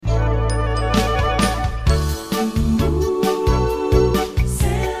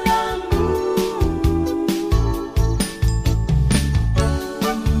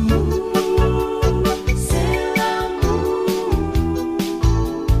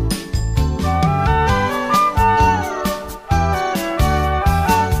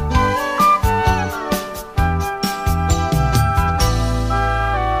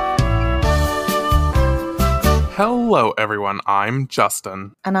Hello, everyone. I'm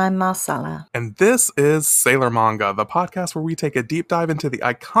Justin. And I'm Marcella. And this is Sailor Manga, the podcast where we take a deep dive into the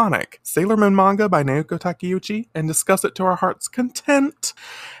iconic Sailor Moon manga by Naoko Takeuchi and discuss it to our heart's content.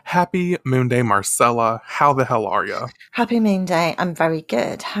 Happy Moon Day, Marcella. How the hell are you? Happy Moon Day. I'm very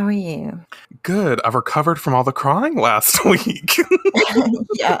good. How are you? Good. I've recovered from all the crying last week.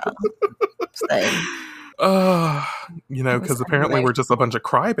 Yeah. Same. Because apparently we're just a bunch of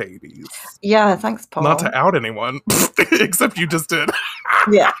crybabies. Yeah, thanks, Paul. Not to out anyone, except you just did.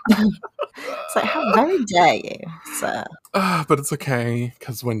 Yeah. It's like, how very dare you, sir? But it's okay,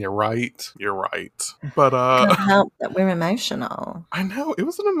 because when you're right, you're right. But Can't help that we're emotional. I know, it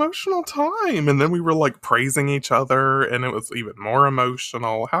was an emotional time, and then we were like praising each other, and it was even more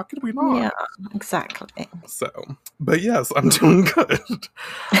emotional. How could we not? Yeah, exactly. So, but yes, I'm doing good.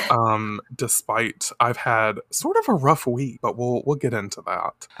 Despite I've had sort of a rough week, but we'll get into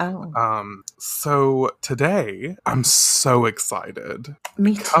that. Oh. So today I'm so excited.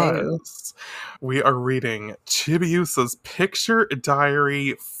 Me too. We are reading Chibiusa's Picture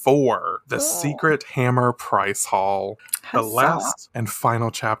Diary 4, The Secret Hammer Price Haul, the last and final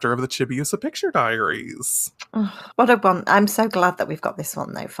chapter of the Chibiusa Picture Diaries. What a one. I'm so glad that we've got this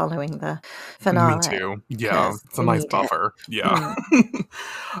one, though, following the finale. Me too. Yeah, it's a nice buffer. Yeah.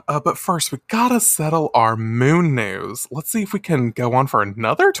 But first, we gotta settle our moon news. Let's see if we can go on for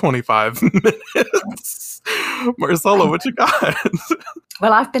another 25 minutes. Marcella, what you got?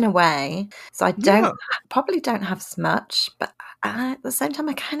 Well, I've been away, so I probably don't have as much, but at the same time,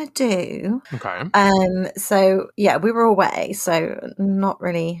 I kind of do. Okay. So yeah, we were away, so not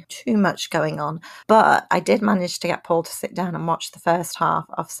really too much going on. But I did manage to get Paul to sit down and watch the first half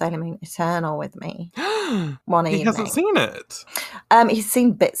of Sailor Moon Eternal with me one evening. He hasn't seen it. He's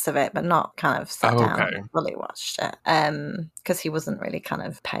seen bits of it, but not kind of sat down and fully watched it. Because he wasn't really kind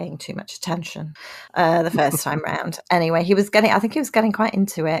of paying too much attention the first time round. Anyway, I think he was getting quite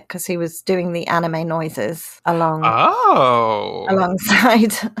into it because he was doing the anime noises alongside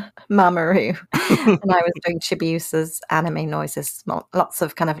Mamoru. And I was doing Chibiusa's anime noises, lots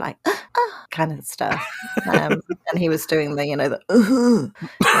of kind of like kind of stuff. And he was doing the,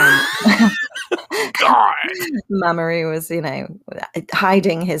 God. Mamoru was,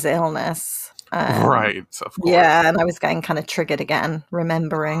 hiding his illness. Right, of course. Yeah, and I was getting kind of triggered again,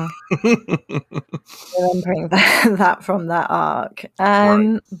 remembering that from that arc.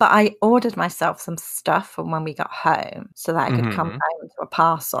 But I ordered myself some stuff from when we got home so that I could come home to a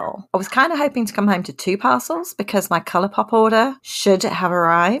parcel. I was kind of hoping to come home to 2 parcels because my Colourpop order should have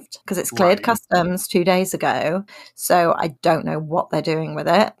arrived because it's cleared customs 2 days ago. So I don't know what they're doing with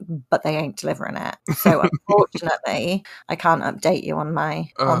it, but they ain't delivering it. So unfortunately, I can't update you on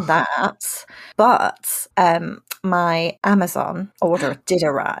that. But my Amazon order did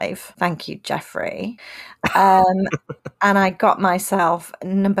arrive. Thank you, Jeffrey. And I got myself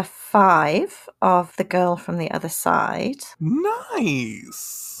number 5 of The Girl from the Other Side.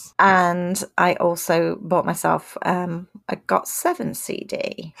 Nice. And I also bought myself a GOT7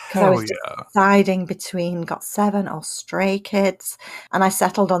 CD because I was deciding between GOT7 or Stray Kids, and I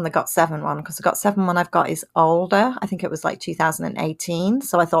settled on the GOT7 one because the GOT7 one I've got is older. I think it was like 2018,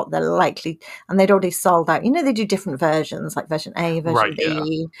 so I thought they're likely, and they'd already sold out. They do different versions, like version A, version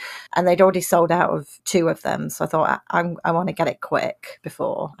B, and they'd already sold out of 2 of them. So I thought I want to get it quick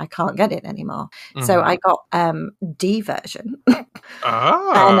before I can't get it anymore. So I got D version.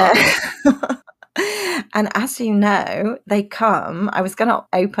 And as you know, they come. I was going to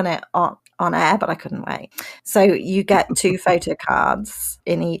open it on air, but I couldn't wait. So you get 2 photo cards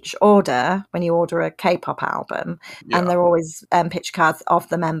in each order when you order a K-pop album, and they're always picture cards of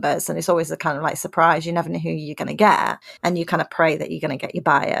the members, and it's always a kind of like surprise. You never know who you're going to get, and you kind of pray that you're going to get your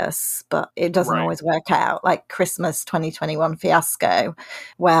bias, but it doesn't always work out. Like Christmas 2021 Fiasco,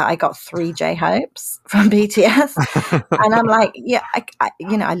 where I got 3 J-Hopes from BTS, and I'm like, yeah,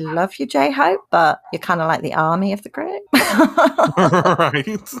 I love you, J-Hope, but you're kind of like the army of the group.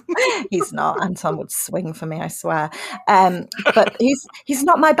 Right. He's not. Anton would swing for me, I swear. But he's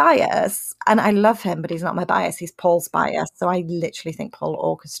not my bias, and I love him, but he's not my bias. He's Paul's bias. So I literally think Paul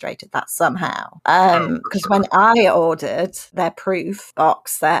orchestrated that somehow. Because when I ordered their proof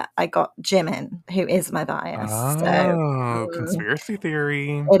box set, I got Jimin, who is my bias. Conspiracy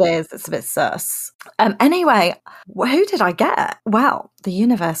theory. It is. It's a bit sus. Anyway, who did I get? Well, the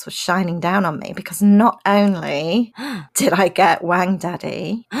universe was shining down on me because not only did I get Wang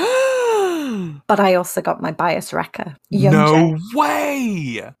Daddy, But I also got my bias wrecker. Young No Jane.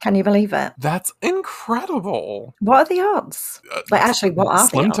 way! Can you believe it? That's incredible. What are the odds? Like, actually, what are the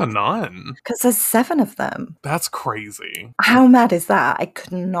Slim odds? to none. Because there's 7 of them. That's crazy. How mad is that? I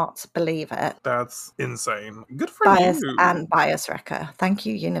could not believe it. That's insane. Good for Bias you. and bias wrecker. Thank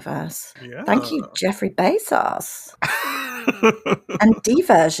you, universe. Yeah. Thank you, Jeffrey Bezos. And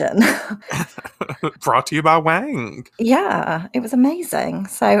Diversion. Brought to you by Wang. Yeah, it was amazing.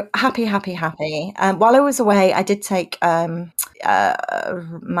 So happy. While I was away, I did take my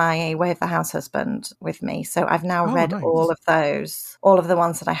Way of the House Husband with me. So I've now read nice. all of those, all of the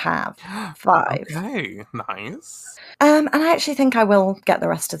ones that I have. 5. Okay, nice. And I actually think I will get the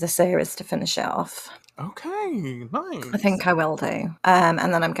rest of the series to finish it off. Okay, nice. I think I will do. And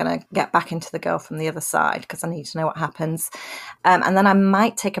then I'm going to get back into The Girl from the Other Side because I need to know what happens. And then I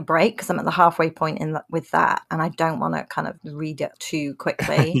might take a break because I'm at the halfway point with that. And I don't want to kind of read it too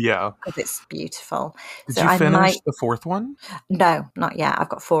quickly. Yeah. Because it's beautiful. Did you finish the 4th one? No, not yet. I've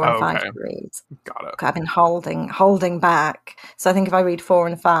got 4 and 5 to read. Got it. I've been holding back. So I think if I read 4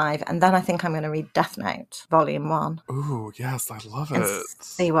 and 5, and then I think I'm going to read Death Note, Volume 1. Ooh, yes, I love and it.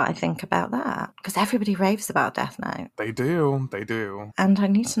 See what I think about that. Because everybody raves about Death Note. They do. They do. And I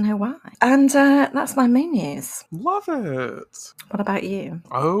need to know why. And that's my main news. Love it. What about you?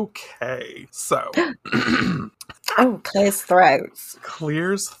 Okay. So. Oh, clears throats.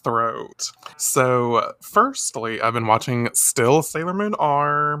 Clears throat. So, firstly, I've been watching still Sailor Moon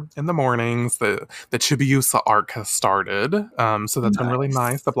R in the mornings. The Chibiusa arc has started. So that's been really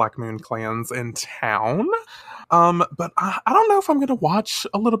nice. The Black Moon clan's in town. But I don't know if I'm gonna watch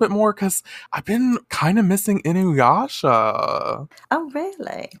a little bit more because I've been kind of missing Inuyasha. Oh,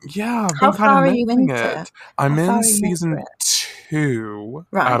 really? Yeah, I've How been far kind are of you missing into it. I'm How far in are you into season it? 2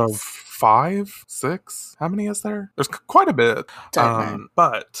 Right. out of 5, 6. How many is there? There's quite a bit. Don't know.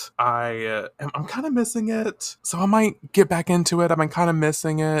 But I'm kind of missing it, so I might get back into it. I've been kind of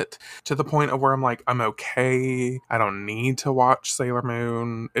missing it to the point of where I'm like, I'm okay. I don't need to watch Sailor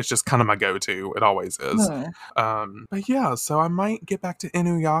Moon. It's just kind of my go-to. It always is. But yeah, so I might get back to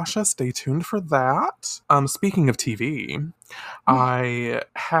Inuyasha. Stay tuned for that. Speaking of TV, I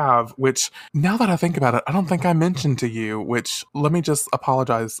have, which now that I think about it, I don't think I mentioned to you, which let me just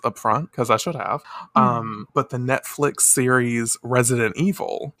apologize up front because I should have. But the Netflix series Resident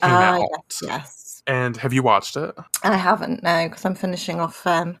Evil came out. Yes. And have you watched it? I haven't, no, because I'm finishing off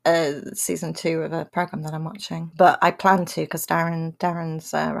season 2 of a program that I'm watching. But I plan to because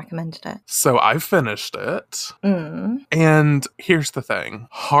Darren's recommended it. So I finished it. And here's the thing.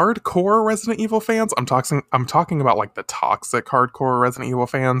 Hardcore Resident Evil fans, I'm talking about like the toxic hardcore Resident Evil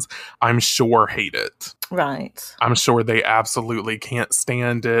fans, I'm sure hate it. Right. I'm sure they absolutely can't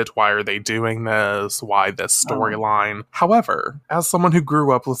stand it. Why are they doing this? Why this storyline? However, as someone who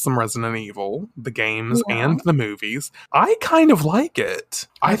grew up with some Resident Evil, the games and the movies, I kind of like it.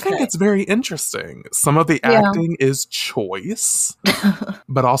 I think it's very interesting. Some of the acting is choice,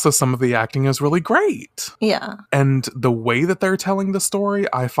 but also some of the acting is really great. Yeah. And the way that they're telling the story,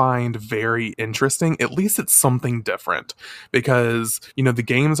 I find very interesting. At least it's something different because, you know, the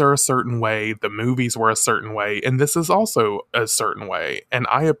games are a certain way, the movies were a certain way, and this is also a certain way. And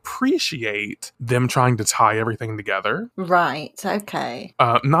I appreciate them trying to tie everything together. Right. Okay.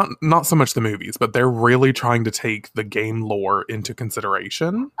 Not so much the movies, but they're really trying to take the game lore into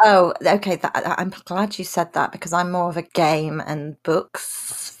consideration. Oh, okay. I'm glad you said that because I'm more of a game and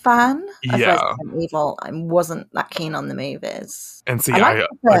books fan of Resident Evil. I wasn't that keen on the movies. And see, I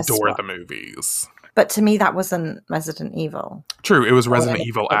adore the movies. But to me, that wasn't Resident Evil. True, it was Resident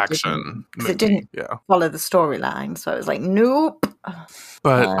Evil action. Because it didn't follow the storyline. So it was like, nope.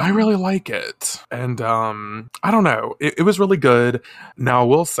 But I really like it. And I don't know. It was really good. Now, I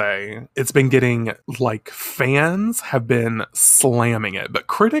will say, it's been getting, like, fans have been slamming it, but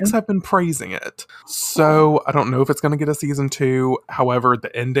critics have been praising it. So I don't know if it's going to get a season 2. However,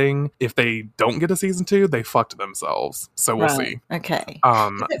 the ending, if they don't get a season 2, they fucked themselves. So we'll see. Okay.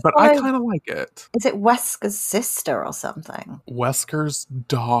 But I kind of like it. Is it Wesker's sister or something? Wesker's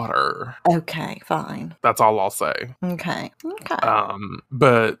daughter. Okay, fine. That's all I'll say. Okay.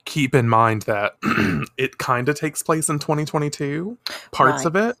 But keep in mind that it kind of takes place in 2022, parts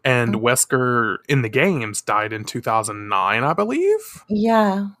of it, and Wesker in the games died in 2009, I believe.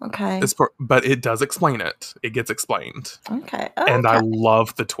 Yeah, okay. But it does explain it. It gets explained. Okay. And I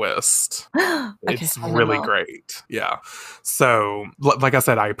love the twist. It's really great. Yeah. So, like I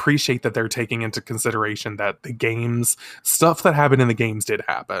said, I appreciate that they're taking into consideration that the games, stuff that happened in the games did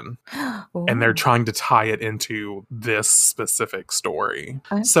happen. And they're trying to tie it into this specific epic story.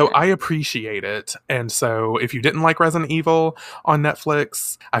 Okay. So I appreciate it. And so if you didn't like Resident Evil on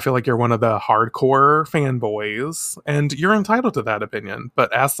Netflix, I feel like you're one of the hardcore fanboys, and you're entitled to that opinion.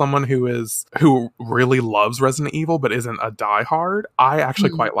 But as someone who really loves Resident Evil but isn't a diehard, I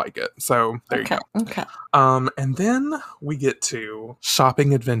actually quite like it. So there you go. Okay. And then we get to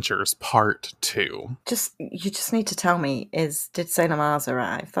Shopping Adventures Part 2. You just need to tell me, did Sailor Mars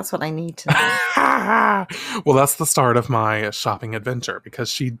arrive? That's what I need to know. Well, that's the start of my shopping adventure, because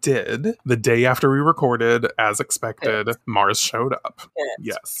she did. The day after we recorded, as expected, Mars showed up. Good.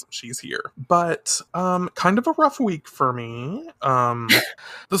 Yes, she's here. But kind of a rough week for me.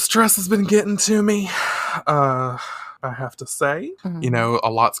 The stress has been getting to me. I have to say, you know, a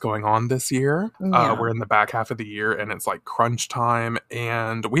lot's going on this year. Yeah. We're in the back half of the year and it's like crunch time,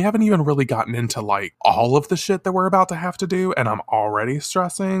 and we haven't even really gotten into like all of the shit that we're about to have to do, and I'm already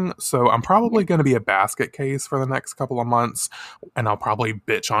stressing. So I'm probably going to be a basket case for the next couple of months, and I'll probably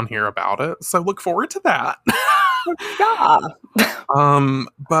bitch on here about it. So look forward to that. Yeah.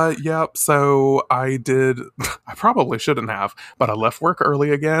 But yep, so I probably shouldn't have, but I left work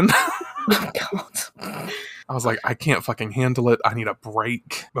early again. Oh, God. I was like, I can't fucking handle it. I need a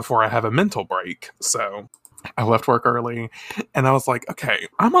break before I have a mental break. So I left work early, and I was like, okay,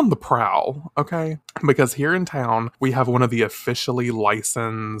 I'm on the prowl, okay? Because here in town, we have one of the officially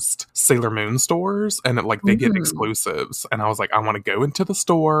licensed Sailor Moon stores, and they get exclusives. And I was like, I want to go into the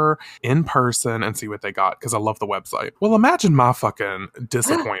store in person and see what they got, because I love the website. Well, imagine my fucking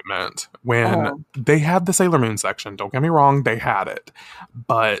disappointment when they had the Sailor Moon section. Don't get me wrong, they had it.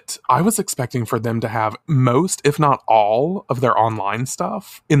 But I was expecting for them to have most, if not all, of their online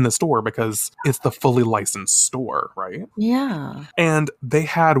stuff in the store, because it's the fully licensed store, right? Yeah. And they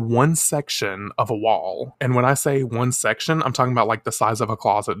had one section of a wall. And when I say one section, I'm talking about like the size of a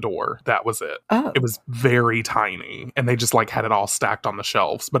closet door. That was it. Oh. It was very tiny. And they just like had it all stacked on the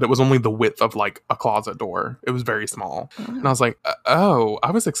shelves, but it was only the width of like a closet door. It was very small. And I was like,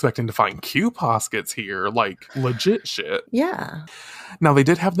 I was expecting to find Q-Poskets here, like legit shit. Yeah. Now, they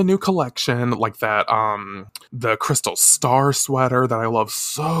did have the new collection, like that, the Crystal Star sweater that I love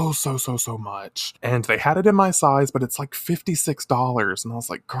so much. And they had it in my size, but it's like $56. And I was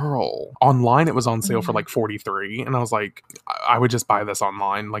like, girl, online it was on sale for like $43. And I was like, I would just buy this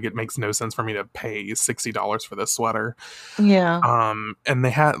online. Like, it makes no sense for me to pay $60 for this sweater. Yeah.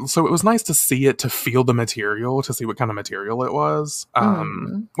 And so it was nice to see it, to feel the material, to see what kind of material it was,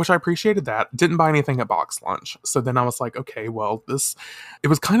 which I appreciated that. Didn't buy anything at Box Lunch. So then I was like, okay, well, it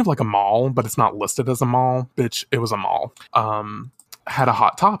was kind of like a mall, but it's not listed as a mall. Bitch, it was a mall. Had a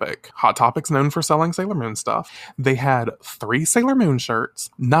Hot Topic. Hot Topic's known for selling Sailor Moon stuff. They had 3 Sailor Moon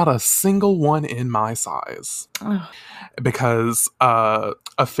shirts, not a single one in my size. Because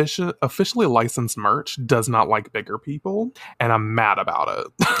officially licensed merch does not like bigger people, and I'm mad about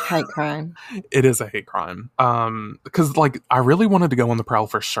it. Hate crime. It is a hate crime. Because like I really wanted to go on the prowl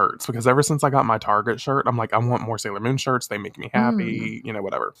for shirts, because ever since I got my Target shirt, I'm like, I want more Sailor Moon shirts. They make me happy, you know,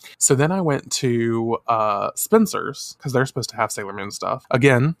 whatever. So then I went to Spencer's, because they're supposed to have Sailor Moon stuff.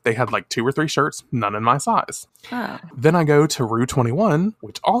 Again, they had like 2 or 3 shirts, none in my size. Oh. Then I go to Rue 21,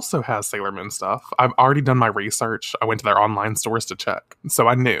 which also has Sailor Moon stuff. I've already done my research. I went to their online stores to check. So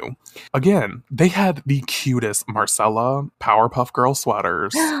I knew. Again, they had the cutest Marcella Powerpuff Girl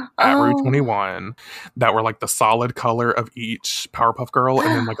sweaters at Rue 21 that were like the solid color of each Powerpuff Girl,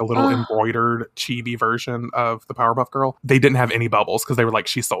 and then like a little embroidered chibi version of the Powerpuff Girl. They didn't have any bubbles because they were like,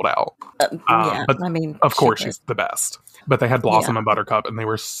 she sold out. Yeah, but I mean, of course she's the best. But they had Blossom and Buttercup, and they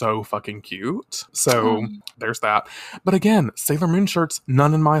were so fucking cute. So there's that. But again, Sailor Moon shirts,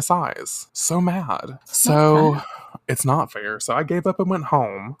 none in my size. So mad. So it's not fair. So I gave up and went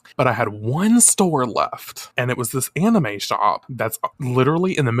home. But I had one store left, and it was this anime shop that's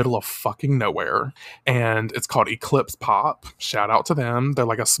literally in the middle of fucking nowhere. And it's called Eclipse Pop. Shout out to them. They're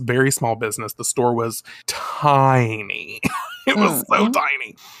like a very small business. The store was tiny. It was so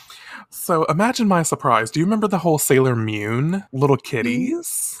tiny. So imagine my surprise. Do you remember the whole Sailor Moon little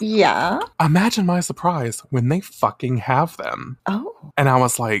kitties? Yeah. Imagine my surprise when they fucking have them. Oh. And I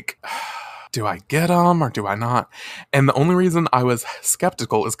was like, do I get them or do I not? And the only reason I was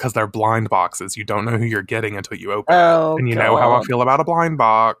skeptical is because they're blind boxes. You don't know who you're getting until you open it. And you know how I feel about a blind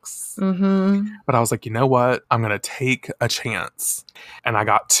box. Mm-hmm. But I was like, you know what? I'm going to take a chance. And I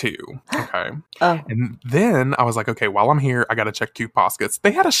got 2. Okay. And then I was like, okay, while I'm here, I got to check Q-Poskets.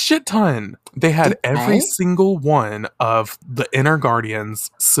 They had a shit ton. They had every single one of the Inner Guardians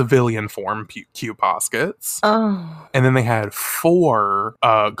civilian form Q-Poskets. Oh. And then they had 4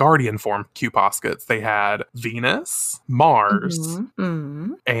 Guardian form Q-Poskets. They had Venus, Mars,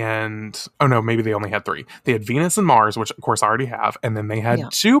 And, oh no, maybe they only had 3. They had Venus and Mars, which of course I already have. And then they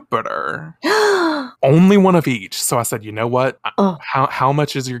had Jupiter. Only one of each. So I said, you know what? How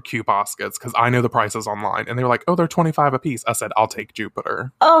much is your Q baskets? Because I know the prices online. And they were like, oh, they're $25 a piece. I said, I'll take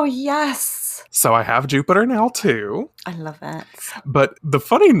Jupiter. Oh, yes. So I have Jupiter now too. I love it. But the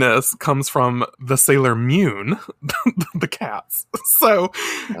funniness comes from the Sailor Moon, the cats. So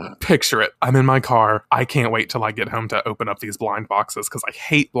picture it. I'm in my car. I can't wait till I get home to open up these blind boxes because I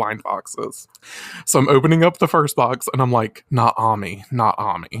hate blind boxes. So I'm opening up the first box and I'm like, not Ami, not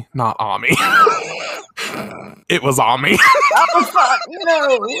Ami, not Ami. It was Ami. Oh, fuck,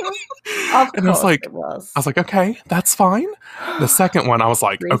 no. And I was like, okay, that's fine. The second one, I was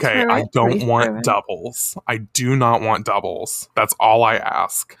like, okay, I don't want doubles. I do not want doubles. That's all I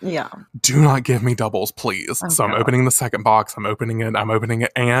ask. Yeah. Do not give me doubles, please. So I'm opening the second box. I'm opening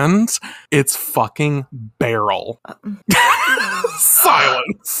it, and it's fucking Beryl.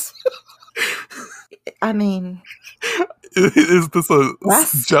 Silence. I mean... Is this a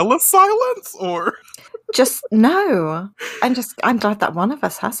jealous silence, or... Just no. I'm glad that one of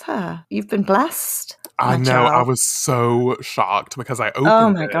us has her. You've been blessed. I know. Child. I was so shocked because I opened it. Oh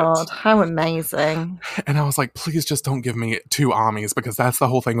my God. How amazing. And I was like, please just don't give me 2 Amis because that's the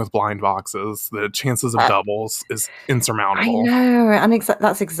whole thing with blind boxes. The chances of doubles is insurmountable. I know. And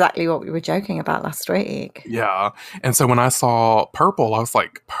that's exactly what we were joking about last week. Yeah. And so when I saw purple, I was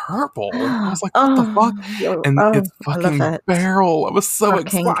like, purple? I was like, what the fuck? And it's fucking Beryl. I was so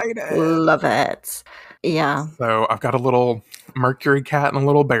excited. Love it. Yeah. So I've got a little Mercury cat and a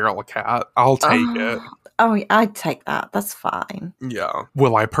little Beryl cat. I'll take it. Oh, I'd take that. That's fine. Yeah.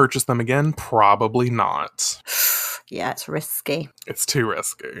 Will I purchase them again? Probably not. Yeah, it's risky. It's too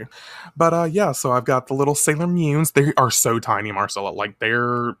risky. But yeah, so I've got the little Sailor Moons. They are so tiny, Marcella. Like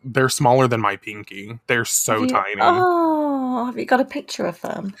they're smaller than my pinky. They're so tiny. Oh, have you got a picture of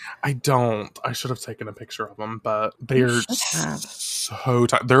them? I don't. I should have taken a picture of them, but they're so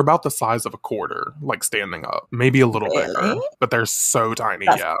tiny. They're about the size of a quarter, like standing up. Maybe a little bigger, but they're so tiny.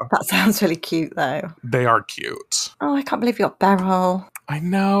 That sounds really cute, though. They are cute. Oh, I can't believe you got Beryl. I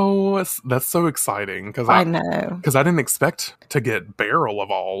know. That's so exciting because I didn't expect to get Beryl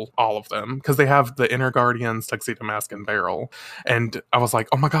of all of them because they have the Inner Guardians, Tuxedo Mask, and Beryl. And I was like,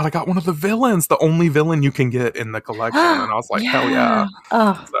 oh my God, I got one of the villains, the only villain you can get in the collection. And I was like, hell yeah.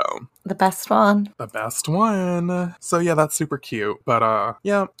 Oh, so the best one. The best one. So yeah, that's super cute. But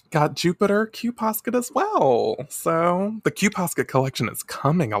yeah, got Jupiter Q Posket as well. So the Q Posket collection is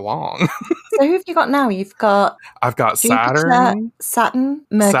coming along. So who have you got now? I've got Jupiter, Saturn,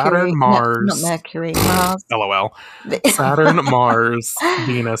 Mercury. Mars. Not Mercury, Mars. LOL. Saturn, Mars,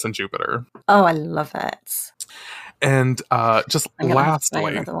 Venus, and Jupiter. Oh, I love it. And just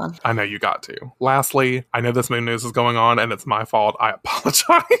lastly, I know you got to. Lastly, I know this moon news is going on and it's my fault. I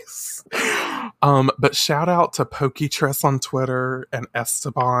apologize. But shout out to Poketress on Twitter and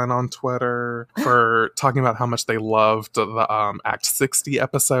Esteban on Twitter for talking about how much they loved the Act 60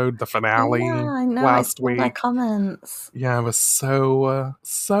 episode, the finale last week. My comments. Yeah, it was so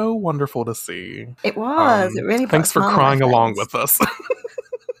wonderful to see. It was. It really. Thanks for crying along with us.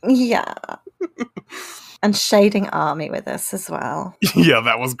 Yeah. And shading Ami with us as well. Yeah,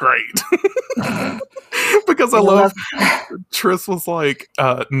 that was great. Because I love Triss was like,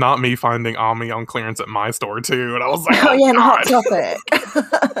 not me finding Ami on clearance at my store too. And I was like, oh yeah, and Hot Topic.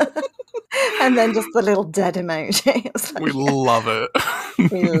 And then just the little dead emoji. Like, we love it.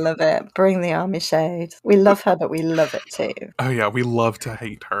 We love it. Bring the Ami shade. We love her, but we love it too. Oh yeah, we love to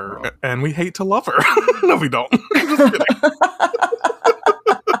hate her. And we hate to love her. No, we don't. Just kidding.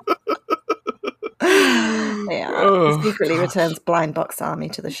 Yeah, secretly returns blind box Ami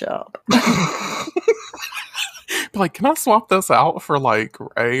to the shop. But like, can I swap this out for like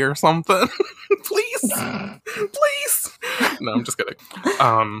Ray or something? Please, please. No, I'm just kidding.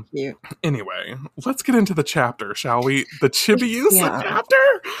 Anyway, let's get into the chapter, shall we? The Chibiusa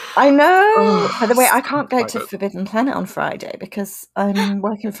chapter. I know. By the way, I can't go to Forbidden Planet on Friday because I'm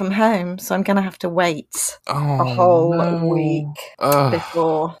working from home, so I'm going to have to wait a whole week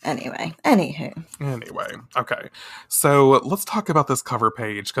before. Anyway, okay. So let's talk about this cover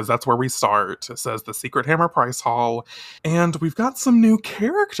page because that's where we start. It says the Secret Hammer Price Haul, and we've got some new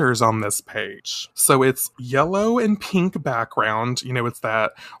characters on this page. So it's yellow and pink background. You know, it's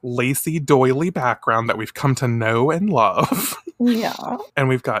that lacy doily background that we've come to know and love. Yeah. And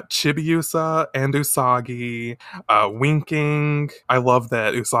we've got Chibiusa and Usagi winking. I love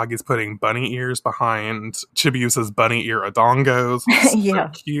that Usagi's putting bunny ears behind Chibiusa's bunny ear adongos. So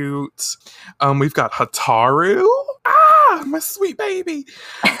cute. We've got Hataru. my sweet baby.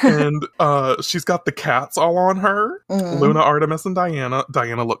 And she's got the cats all on her. Luna, Artemis, and Diana.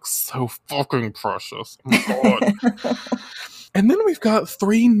 Diana looks so fucking precious. Oh my god. And then we've got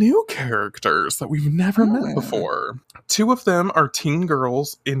 3 new characters that we've never met before. 2 of them are teen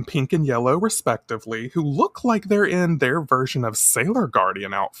girls in pink and yellow, respectively, who look like they're in their version of Sailor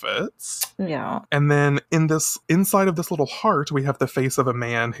Guardian outfits. Yeah. And then inside of this little heart, we have the face of a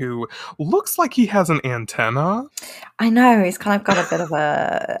man who looks like he has an antenna. I know, he's kind of got a bit of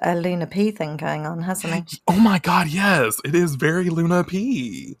a Luna P thing going on, hasn't he? Oh my god, yes. It is very Luna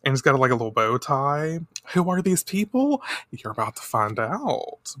P. And he's got like a little bow tie. Who are these people? You're about to find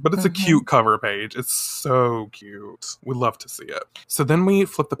out. But it's a cute cover page. It's so cute. We love to see it. So then we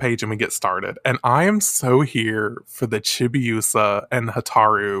flip the page and we get started. And I am so here for the Chibiusa and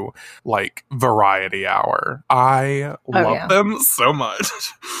Hataru like variety hour. I love them so much.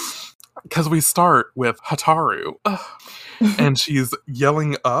 Because we start with Hataru. And she's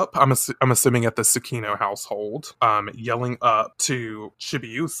yelling up, I'm assuming at the Tsukino household, yelling up to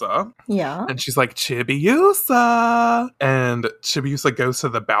Chibiusa. Yeah. And she's like, Chibiusa! And Chibiusa goes to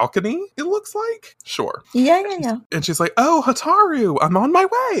the balcony, it looks like. Sure. Yeah. And she's like, oh, Hataru, I'm on my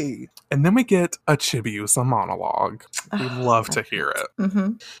way. And then we get a Chibiusa monologue. We love to hear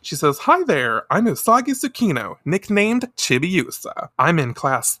it. She says, hi there, I'm Usagi Tsukino, nicknamed Chibiusa. I'm in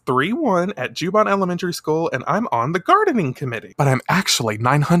class 3-1 at Juban Elementary School, and I'm on the gardening committee. But I'm actually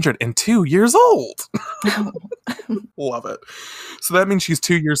 902 years old. Love it. So that means she's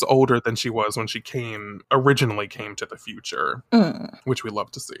 2 years older than she was when she originally came to the future, which we love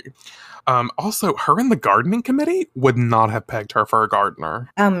to see. Also, her in the gardening committee would not have pegged her for a gardener.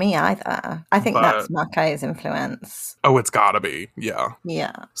 Oh, me either. I think that's Make's influence. Oh, it's gotta be. Yeah.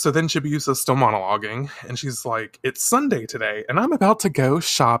 Yeah. So then Chibiusa's still monologuing, and she's like, it's Sunday today, and I'm about to go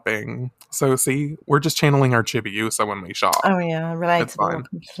shopping. So see, we're just channeling our Chibiusa when we shop. Oh yeah, relatable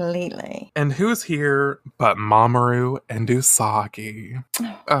completely. And who's here but Mamoru and Usagi?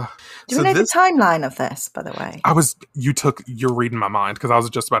 Do we know the timeline of this, by the way? You're reading my mind, because I was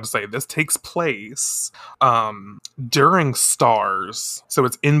just about to say, this takes place during Stars. So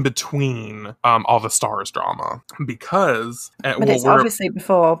it's in between all the Stars drama. Because... But it's obviously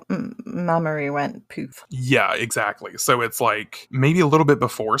before Mamoru went poof. Yeah, exactly. So it's like maybe a little bit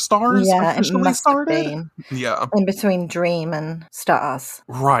before Stars officially started. Yeah. In between Dream and Stars.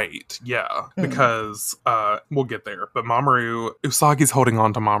 Right, yeah. Because we'll get there. But Usagi's holding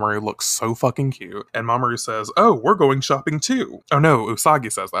on to Mamoru, looks so fucking cute. And Mamoru says, oh, we're going shopping too. Oh no,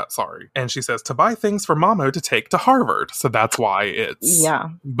 Usagi says that, sorry. And she says to buy things for Mamo to take to Harvard. So that's why it's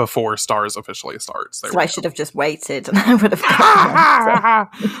before Stars officially starts. So I should have just waited and I would have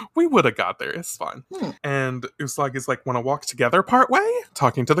we would have got there. It's fine. And Usagi's like, want to walk together part way?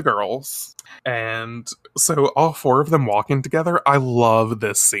 Talking to the girls. And so all 4 of them walking together, I love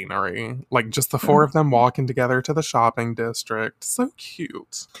this scenery. Like just the 4 of them walking together to the shopping district. So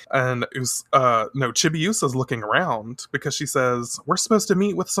cute. And Chibiusa's looking around because she says, we're supposed to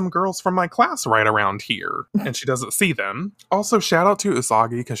meet with some girls from my class right around here. And she doesn't see them. Also, shout out to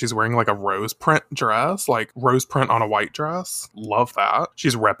Usagi because she's wearing like a rose print dress, like rose print on a white dress. Love that.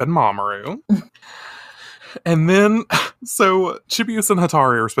 She's repping Mamoru. And then, so Chibiusa and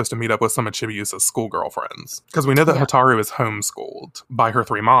Hataru are supposed to meet up with some of Chibiusa's schoolgirl friends. Because we know that Hataru is homeschooled by her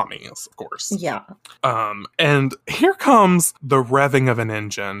 3 mommies, of course. Yeah. And here comes the revving of an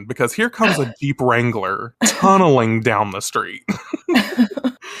engine, because here comes a Jeep Wrangler tunneling down the street.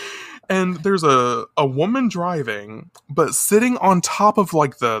 And there's a woman driving, but sitting on top of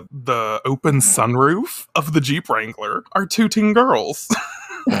like the open sunroof of the Jeep Wrangler are 2 teen girls.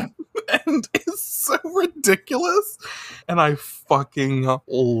 And it's so ridiculous. And I fucking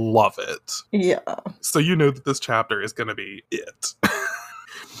love it. Yeah. So you know that this chapter is going to be it.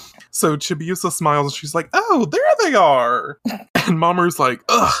 So Chibiusa smiles and she's like, oh, there they are. And Mamoru's like,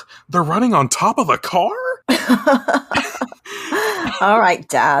 ugh, they're running on top of a car? All right,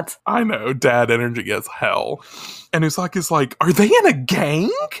 Dad. I know, dad energy as hell. And Usagi's like, are they in a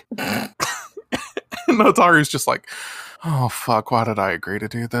gang? And Hataru's just like, oh fuck, why did I agree to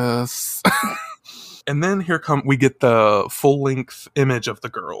do this? And then we get the full-length image of the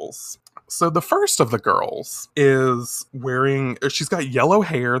girls. So the first of the girls is she's got yellow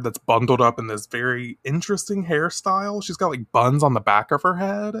hair that's bundled up in this very interesting hairstyle. She's got like buns on the back of her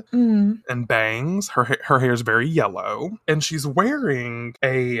head and bangs. Her hair is very yellow. And she's wearing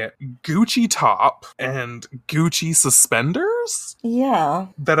a Gucci top and Gucci suspenders. Yeah.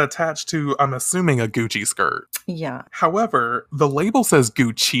 That attach to, I'm assuming, a Gucci skirt. Yeah. However, the label says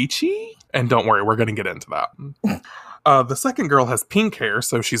Gucci. And don't worry, we're going to get into that. The second girl has pink hair,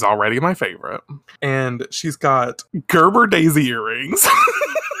 so she's already my favorite. And she's got Gerber Daisy earrings.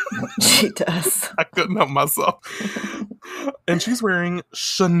 She does. I couldn't help myself. And she's wearing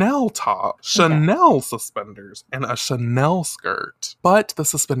Chanel top, Chanel suspenders, and a Chanel skirt. But the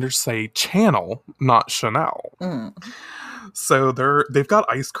suspenders say Channel, not Chanel. So they've got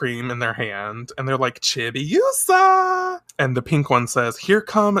ice cream in their hand, and they're like, Chibiusa! And the pink one says, here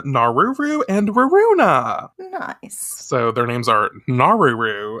come Naruru and Raruna. Nice. So their names are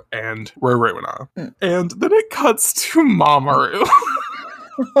Naruru and Raruna. And then it cuts to Mamoru.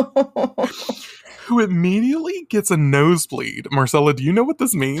 Who immediately gets a nosebleed. Marcella, do you know what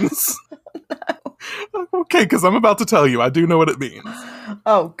this means? No. Okay, because I'm about to tell you. I do know what it means.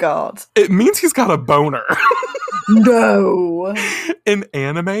 Oh, God. It means he's got a boner. No. In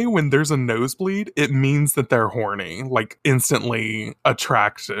anime, when there's a nosebleed, it means that they're horny. Like, instantly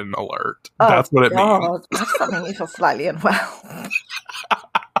attraction alert. That's what it means. That's something you feel slightly unwell.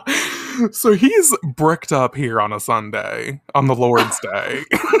 So he's bricked up here on a Sunday, on the Lord's Day.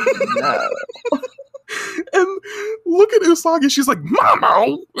 No. And look at Usagi, she's like,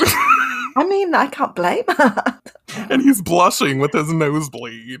 Mamo! I mean, I can't blame her. And he's blushing with his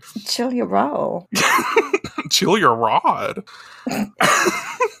nosebleed. Chill your roll. Chill your rod.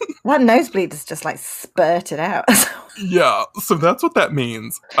 That nosebleed is just like spurted out. Yeah, so that's what that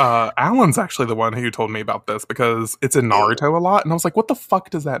means. Alan's actually the one who told me about this because it's in Naruto a lot. And I was like, what the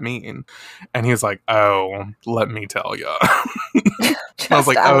fuck does that mean? And he's like, oh, let me tell you. I was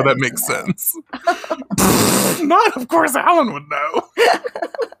like, oh, that makes sense. Not, of course, Alan would know.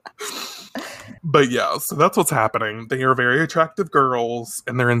 But yeah, so that's what's happening. They are very attractive girls,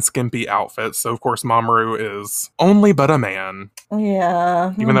 and they're in skimpy outfits. So, of course, Mamoru is only but a man.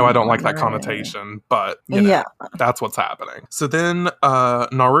 Yeah. Even though I don't like that connotation. But, you know, that's what's happening. So then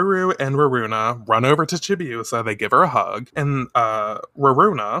Naruru and Raruna run over to Chibiusa. They give her a hug. And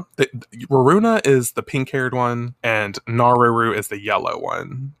Raruna is the pink-haired one, and Naruru is the yellow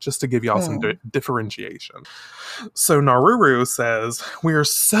one. Just to give y'all some differentiation. So Naruru says, we're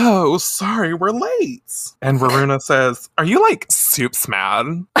so sorry we're late. And Raruna says, are you like soups mad?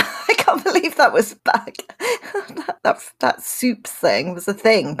 I can't believe that was back. that soups thing was a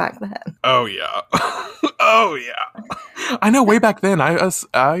thing back then. Oh, yeah. Oh, yeah. I know way back then, that's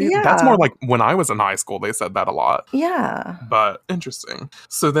more like when I was in high school, they said that a lot. Yeah. But interesting.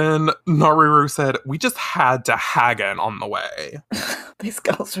 So then Naruru said, we just had to Hagen on the way. These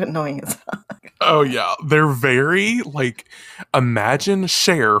girls are annoying as fuck. Oh, yeah. They're very, like, imagine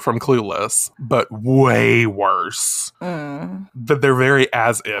Cher from Clueless, but way worse. But they're very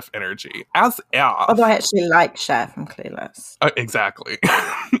as-if energy. As-if. Although I actually like Cher from Clueless. Exactly.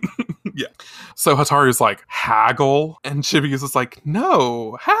 Yeah. So Hataru's like, haggle? And Chibiusa's like,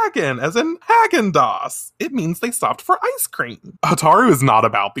 no, Hagen, as in Häagen-Dazs. It means they stopped for ice cream. Hataru is not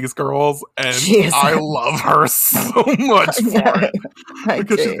about these girls, and I love her so much for it.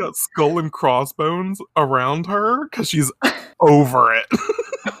 Because she's got skull and crossbones around her, because she's over it.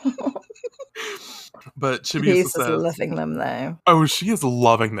 But Chibiusa says, loving them, though. Oh, she is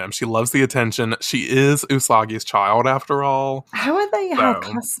loving them. She loves the attention. She is Usagi's child, after all. How are they her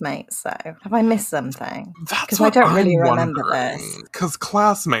classmates, though? Have I missed something? Because I don't really remember this. Because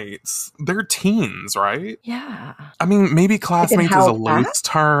classmates, they're teens, right? Yeah. I mean, maybe classmates is a loose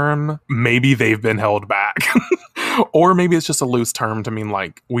term. Maybe they've been held back. Or maybe it's just a loose term to mean,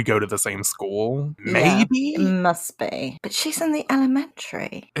 like, we go to the same school. Maybe? Yeah, it must be. But she's in the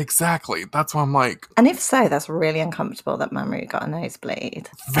elementary. Exactly. That's why I'm like... And if so, that's really uncomfortable that Mamoru got a nosebleed.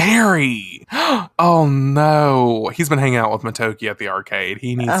 Very! Oh, no. He's been hanging out with Motoki at the arcade.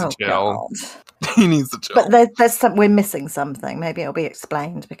 He needs to chill. God. He needs to chill. But we're missing something. Maybe it'll be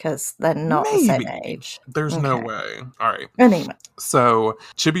explained because they're not the same age. There's no way. All right. Anyway. So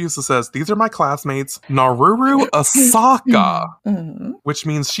Chibiusa says, these are my classmates, Naruru Asaka, which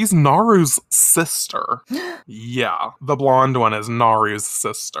means she's Naru's sister. Yeah. The blonde one is Naru's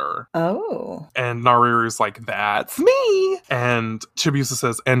sister. Oh. And Naruru's like, that's me. And Chibiusa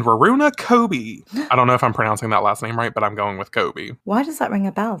says, and Raruna Kobe. I don't know if I'm pronouncing that last name right, but I'm going with Kobe. Why does that ring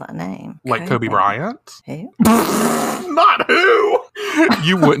a bell, that name? Like Kobe Bryant? Who? Not who!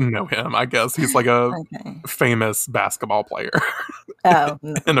 You wouldn't know him, I guess. He's like a famous basketball player. Oh,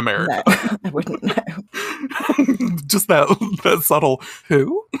 no, in America. No, I wouldn't know. Just that subtle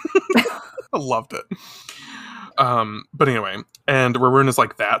who? I loved it. But anyway, and Raruna's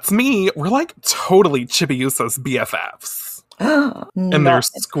like, that's me. We're like totally Chibiusa's BFFs. And they're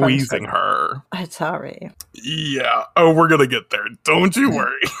squeezing her. Hataru. Yeah. Oh, we're gonna get there. Don't you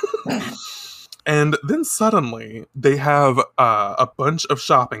worry. And then suddenly they have a bunch of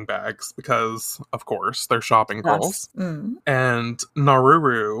shopping bags because, of course, they're shopping girls. And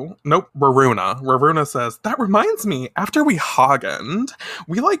Raruna says, that reminds me, after we Haagened,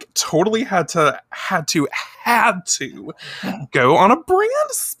 we like totally had to go on a brand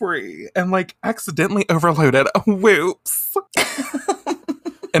spree and like accidentally overloaded. Whoops.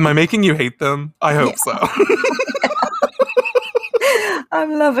 Am I making you hate them? I hope so.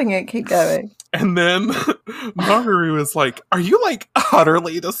 I'm loving it. Keep going. And then Naru is like, are you like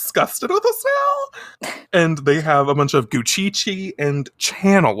utterly disgusted with us now? And they have a bunch of Gucci and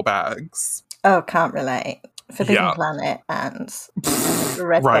Channel bags. Oh, can't relate. Forbidden Planet and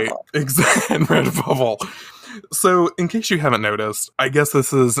Redbubble. Right, exactly. And Redbubble. So, in case you haven't noticed, I guess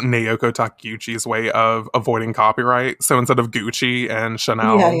this is Naoko Takeuchi's way of avoiding copyright. So instead of Gucci and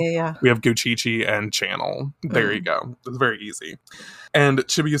Chanel, we have Gucci and Channel. There you go. It's very easy. And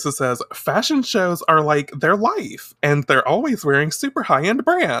Chibiusa says, fashion shows are like their life, and they're always wearing super high-end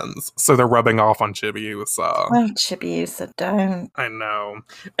brands. So they're rubbing off on Chibiusa. Oh, Chibiusa, don't. I know.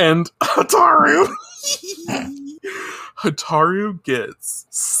 And Hataru... Hataru gets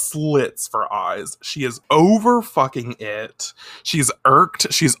slits for eyes. She is over fucking it. She's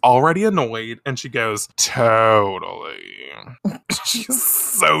irked. She's already annoyed. And she goes, totally. She's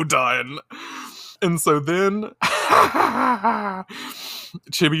so done. And so then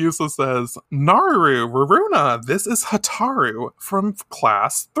Chibiusa says, Naru, Raruna, this is Hataru from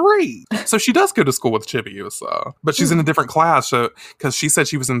class 3. So she does go to school with Chibiusa, but she's in a different class because she said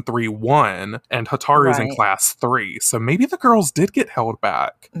she was in 3-1 and Hataru's in class 3. So maybe the girls did get held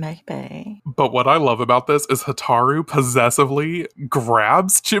back. Maybe. But what I love about this is Hataru possessively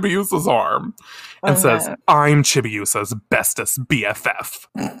grabs Chibiusa's arm and says, I'm Chibiusa's bestest BFF.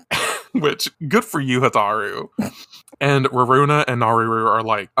 Which, good for you, Hataru. And Raruna and Naru are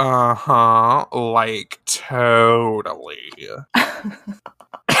like, like, totally.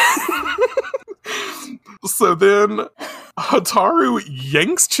 So then Hataru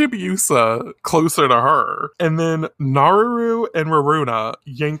yanks Chibiusa closer to her, and then Naru and Raruna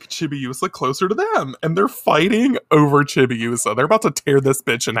yank Chibiusa closer to them, and they're fighting over Chibiusa. They're about to tear this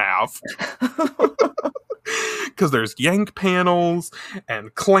bitch in half. Because there's yank panels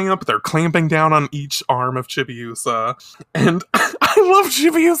and clamp. They're clamping down on each arm of Chibiusa. And I love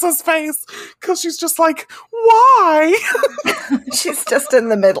Chibiusa's face because she's just like, why? She's just in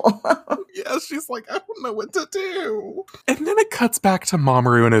the middle. Yeah, she's like, I don't know what to do. And then it cuts back to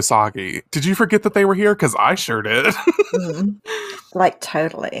Mamoru and Usagi. Did you forget that they were here? Because I sure did. Like,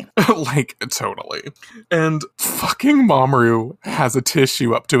 totally. Like, totally. And fucking Mamoru has a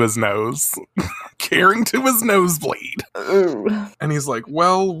tissue up to his nose, caring to his nosebleed. Ooh. And he's like,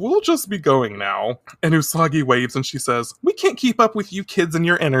 well, we'll just be going now. And Usagi waves and she says, we can't keep up with you kids and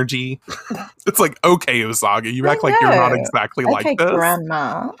your energy. It's like, okay, Usagi, you act like you're not exactly like this.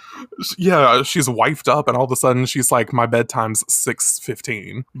 Grandma. Yeah, she's wifed up and all of a sudden she's like, my bedtime's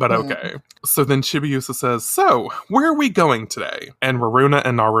 6:15. But okay. So then Chibiusa says, so, where are we going today? And Raruna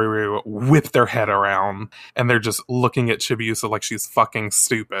and Naru whip their head around and they're just looking at Chibiusa like she's fucking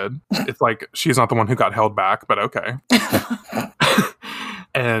stupid. It's like, she's not the one who got held back, but okay.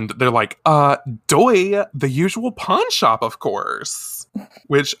 And they're like, Doi, the usual pawn shop, of course.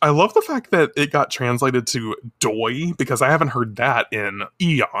 Which I love the fact that it got translated to Doi because I haven't heard that in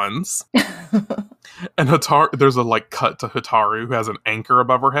eons. And Hataru, there's a like cut to Hataru who has an anchor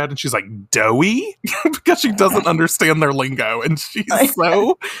above her head and she's like, Doi? Because she doesn't understand their lingo and she's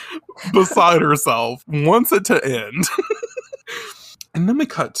so beside herself, wants it to end. And then we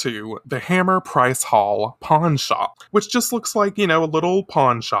cut to the Hammer Price Hall pawn shop, which just looks like, you know, a little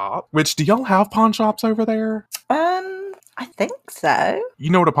pawn shop. Which, do y'all have pawn shops over there? I think so. You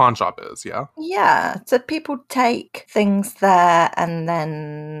know what a pawn shop is, yeah? Yeah. So people take things there and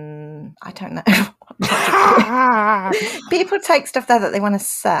then, I don't know. People take stuff there that they want to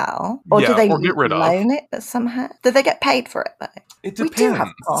sell. Or do they get rid loan it somehow? Do they get paid for it, though? It depends. We do have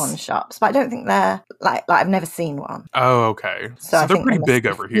pawn shops, but I don't think they're, like I've never seen one. Oh, okay. So they're pretty big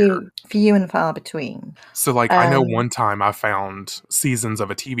over here. Few and far between. So, like, I know one time I found seasons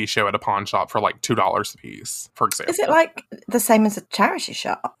of a TV show at a pawn shop for, like, $2 a piece, for example. Is it, like, the same as a charity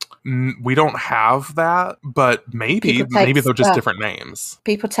shop? We don't have that, but maybe they're just different names.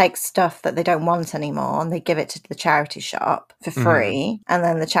 People take stuff that they don't want anymore and they give it to the charity shop for free, and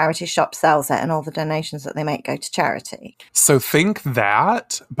then the charity shop sells it and all the donations that they make go to charity. So think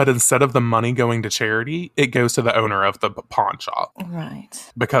that, but instead of the money going to charity, it goes to the owner of the pawn shop.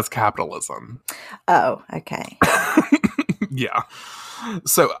 Right. Because capitalism. Oh, okay. Yeah.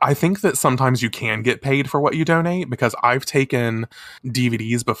 So I think that sometimes you can get paid for what you donate, because I've taken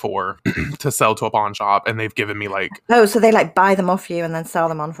DVDs before to sell to a pawn shop, and they've given me like, Oh, so they like buy them off you and then sell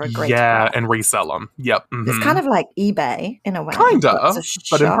them on for a greater price. and resell them. Yep. It's kind of like eBay in a way. Kinda,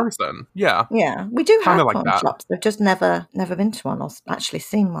 but in person. Yeah. Yeah, we do have like pawn that. shops. They've just never been to one or actually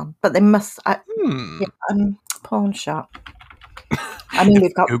seen one. But they must. Pawn shop. I mean,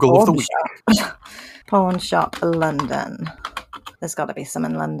 we've got Google of the week. Pawn shop London. There's got to be some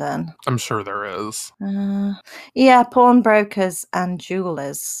in London. I'm sure there is. Yeah, pawnbrokers and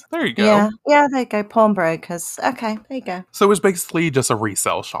jewelers. There you go. Yeah, there you go. Pawnbrokers. Okay, there you go. So it was basically just a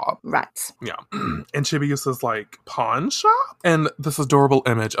resale shop. Right. Yeah. And Chibiusa's like, pawn shop? And this adorable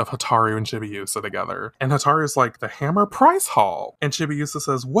image of Hataru and Chibiusa together. And Hataru's like, the Hammer Price Hall. And Chibiusa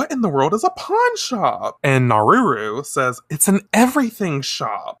says, what in the world is a pawn shop? And Naruru says, it's an everything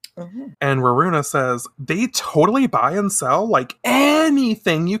shop. Mm-hmm. And Raruna says, they totally buy and sell like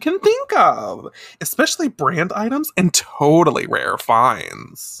anything you can think of, especially brand items and totally rare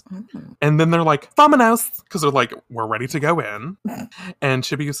finds. Mm-hmm. And then they're like, Vamonos, because they're like, we're ready to go in. And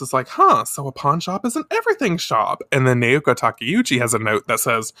Chibiusa's like, so a pawn shop is an everything shop. And then Naoko Takeuchi has a note that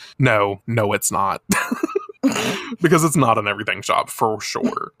says, no, it's not. Because it's not an everything shop for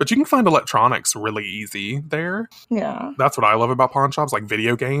sure. But you can find electronics really easy there. Yeah. That's what I love about pawn shops, like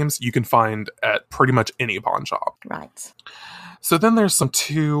video games, you can find at pretty much any pawn shop. Right. So then there's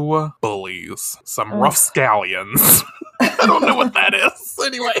two bullies, some rough scallions. I don't know what that is.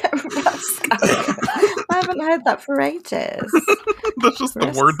 Anyway. I haven't heard that for ages. That's just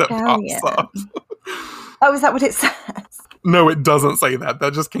the word that pops up. Oh, is that what it says? No, it doesn't say that.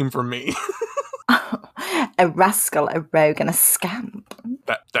 That just came from me. A rascal, a rogue, and a scamp.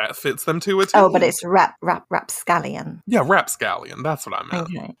 That fits them to a T. Oh, but it's rapscallion. Yeah, rapscallion. That's what I meant.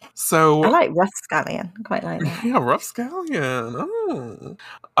 Okay. So I like rapscallion. I quite like that. Yeah, rapscallion. Oh.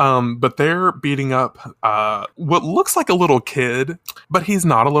 But they're beating up what looks like a little kid, but he's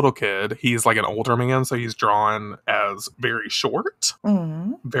not a little kid. He's like an older man, so he's drawn as very short.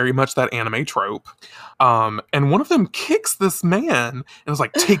 Mm. Very much that anime trope. And one of them kicks this man and is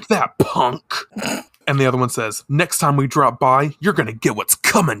like, take that, punk. And the other one says, next time we drop by, you're going to get what's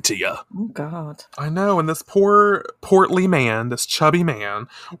coming to you. Oh, God. I know. And this poor, portly man, this chubby man,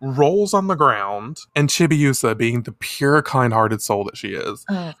 rolls on the ground. And Chibiusa, being the pure, kind-hearted soul that she is,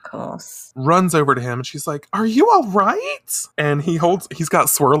 of course, runs over to him and she's like, are you all right? And he's got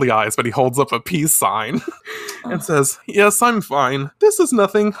swirly eyes, but he holds up a peace sign and says, yes, I'm fine. This is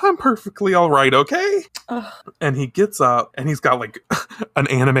nothing. I'm perfectly all right, okay? And he gets up and he's got like an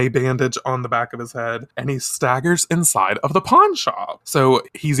anime bandage on the back of his head. And he staggers inside of the pawn shop. So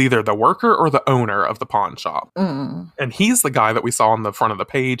he's either the worker or the owner of the pawn shop. Mm. And he's the guy that we saw on the front of the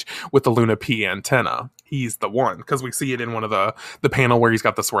page with the Luna P antenna. He's the one, because we see it in one of the panel where he's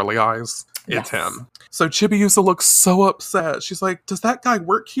got the swirly eyes. It's him. So Chibiusa looks so upset. She's like, does that guy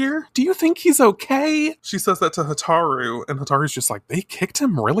work here? Do you think he's okay? She says that to Hataru, and Hataru's just like, they kicked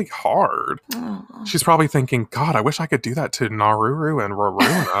him really hard. Aww. She's probably thinking, God, I wish I could do that to Naruru and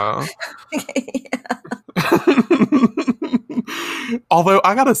Raruna. Although,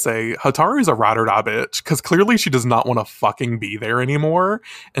 I gotta say, Hataru's a ride-or-die bitch, because clearly she does not want to fucking be there anymore.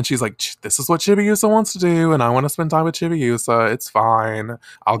 And she's like, this is what Chibiusa wants to do, and I want to spend time with Chibiusa. It's fine.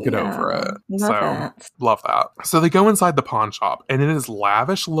 I'll get over it. Love that. So they go inside the pawn shop, and it is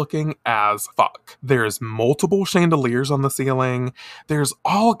lavish looking as fuck. There's multiple chandeliers on the ceiling. There's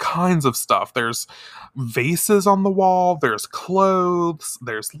all kinds of stuff. There's vases on the wall. There's clothes.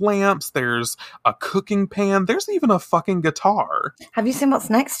 There's lamps. There's a cooking pan. There's even a fucking guitar. Have you seen what's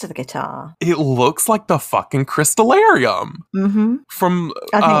next to the guitar? It looks like the fucking Crystallarium from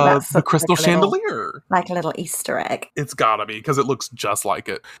the Crystal Chandelier. Like a little Easter egg. It's gotta be, because it looks just like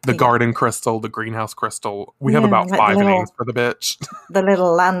it. The garden crystal, the greenhouse crystal. We have about 5 names for the bitch. The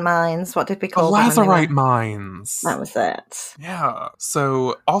little landmines. What did we call them? The Lazarite mines. That was it. Yeah.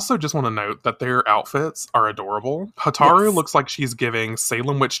 So also just want to note that their outfits are adorable. Hataru looks like she's giving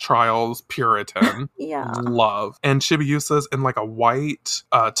Salem Witch Trials Puritan. Love. And Chibiusa's in like a white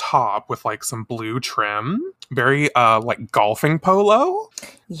top with like some blue trim. Very like golfing polo.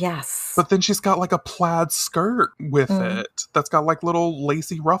 Yes. But then she's got like a plaid skirt with it that's got like little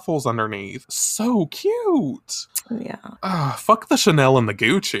lacy ruffles underneath. So cute. Yeah. Fuck the Chanel and the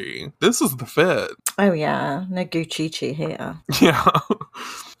Gucci. This is the fit. Oh yeah. No Gucci here. Yeah.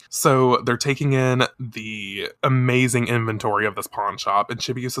 So they're taking in the amazing inventory of this pawn shop, and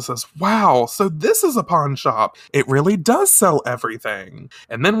Chibiusa says, wow, so this is a pawn shop. It really does sell everything.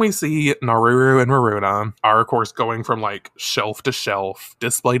 And then we see Naruru and Raruna are, of course, going from like shelf to shelf,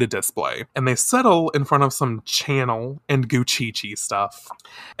 display to display, and they settle in front of some Channel and Gucci stuff.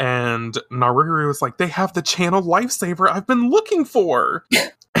 And Naruru is like, they have the Channel lifesaver I've been looking for.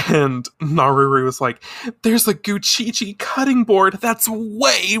 And Naruru is like, there's a Gucci cutting board that's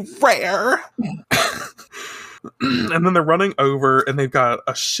way rare. And then they're running over and they've got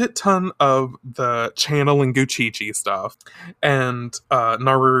a shit ton of the Channel and Gucci stuff. And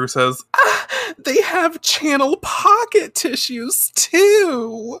Naruru says, they have Channel pocket tissues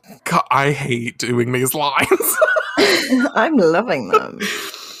too. God, I hate doing these lines. I'm loving them.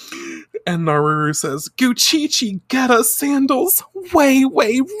 And Naruru says, Gucci Geta sandals, way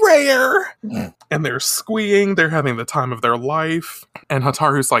rare. And they're squeeing, they're having the time of their life. And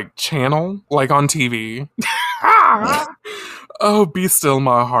Hataru's like, Channel? Like on TV? Oh, be still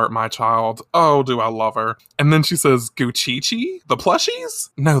my heart, my child. Oh, do I love her. And then she says, Gucci? The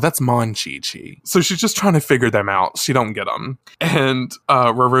plushies? No, that's Monchichi. So she's just trying to figure them out. She don't get them. And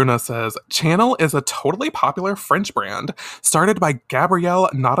Raruna says, Channel is a totally popular French brand started by Gabrielle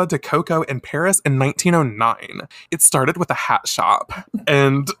Nata de Coco in Paris in 1909. It started with a hat shop.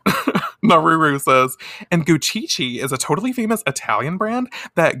 And Naruru says, and Gucci is a totally famous Italian brand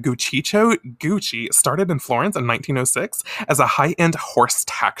that Gucci started in Florence in 1906 as a high-end horse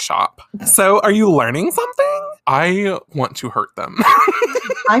tack shop. So are you learning something? I want to hurt them.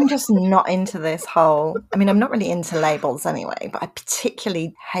 I'm just not into this whole, I mean, I'm not really into labels anyway, but I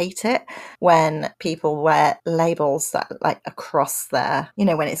particularly hate it when people wear labels that like across their, you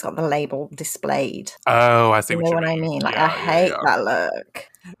know, when it's got the label displayed. Oh, I see what you mean. I mean? Like, I hate that look.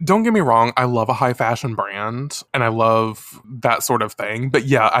 Don't get me wrong, I love a high fashion brand and I love that sort of thing. But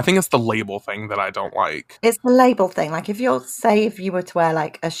yeah, I think it's the label thing that I don't like. It's the label thing. Like if you were to wear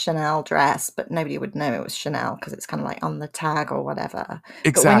like a Chanel dress, but nobody would know it was Chanel because it's kind of like on the tag or whatever.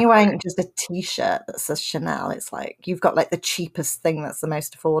 Exactly. But when you're wearing just a t-shirt that says Chanel, it's like you've got like the cheapest thing that's the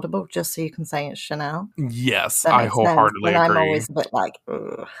most affordable just so you can say it's Chanel. Yes, I wholeheartedly agree. I'm always a bit like,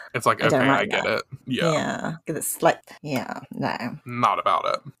 ugh. It's like, okay, I get it. Yeah. Yeah. It's like, yeah, no. Not about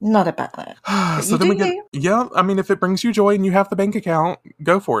it. Not about it. So then we get, yeah, I mean, if it brings you joy and you have the bank account,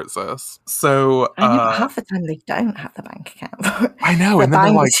 go for it, sis. So, I know, half the time they don't have the bank account. I know, and then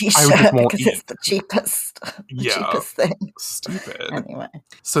they're like, I just won't eat. It's the cheapest. Cheapest thing. Stupid. Anyway.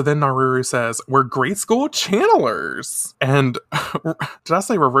 So then Naruru says, we're grade school channelers. And did I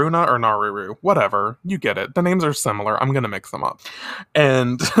say Raruna or Naruru? Whatever. You get it. The names are similar. I'm going to mix them up.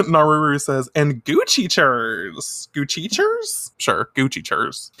 And Naruru says, and Gucci-chers. Gucci-chers? Sure, Gucci-chers.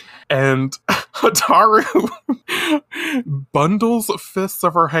 And Hataru bundles fists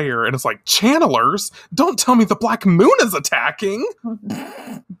of her hair and is like, channelers? Don't tell me the Black Moon is attacking!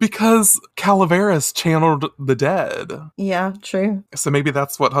 Because Calaveras channeled the dead. Yeah, true. So maybe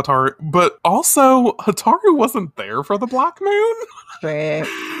that's what Hataru... But also, Hataru wasn't there for the Black Moon? True.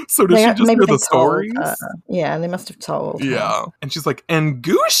 So does she just hear the stories? Yeah, they must have told her. And she's like, and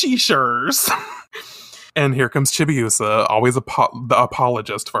Gucci-chers! And here comes Chibiusa, always the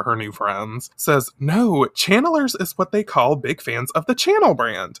apologist for her new friends, says, no, channelers is what they call big fans of the Channel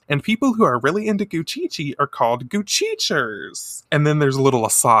brand. And people who are really into Gucci are called Gucci-chers. And then there's a little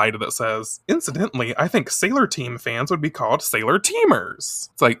aside that says, incidentally, I think Sailor Team fans would be called Sailor Teamers.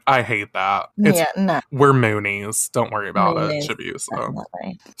 It's like, I hate that. No. We're Moonies. Don't worry about it, Chibiusa.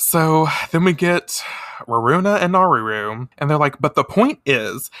 Definitely. So then we get Raruna and Naruru, and they're like, but the point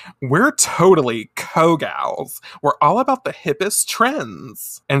is, we're totally Kogals. We're all about the hippest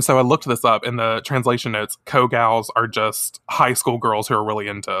trends. And so I looked this up in the translation notes. Kogals are just high school girls who are really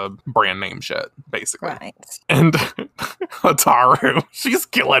into brand name shit, basically. Right. And Hataru, she's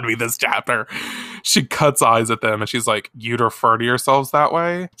killing me this chapter. She cuts eyes at them and she's like, you'd refer to yourselves that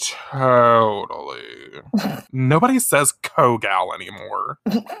way? Totally. Nobody says Kogal anymore.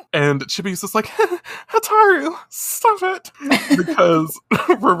 And Chibiusa's like, Hataru, stop it. Because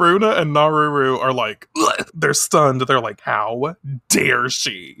Raruna and Naruru are like, they're stunned. They're like, how dare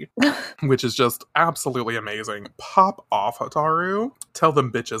she? Which is just absolutely amazing. Pop off, Hataru. Tell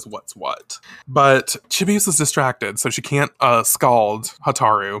them bitches what's what. But Chibiusa's distracted, so she can't scald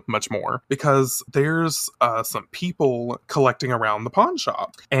Hataru much more because there's some people collecting around the pawn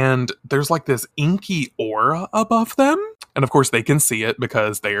shop. And there's like this inky aura above them. And of course, they can see it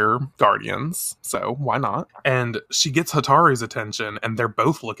because they're guardians. So why not? And she gets Hataru's attention, and they're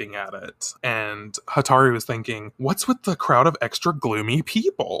both looking at it. And Hataru is thinking, what's with the crowd of extra gloomy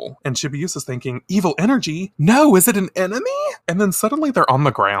people? And Chibiusa's thinking, evil energy? No, is it an enemy? And then suddenly they're on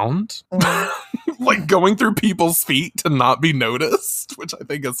the ground, like going through people's feet to not be noticed, which I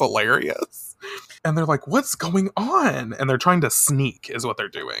think is hilarious. And they're like, what's going on? And they're trying to sneak is what they're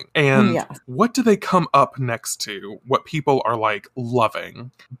doing. And what do they come up next to? What people are like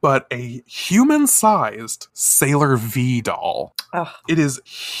loving, but a human-sized Sailor V doll. Ugh. It is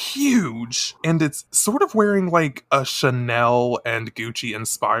huge, and it's sort of wearing like a Chanel and Gucci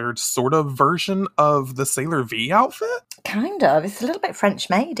inspired sort of version of the Sailor V outfit. Kind of. It's a little bit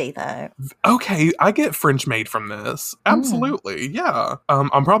French-made-y though. Okay, I get French-made from this. Absolutely, yeah.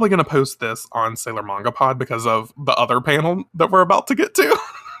 I'm probably going to post this on Sailor Manga Pod because of the other panel that we're about to get to.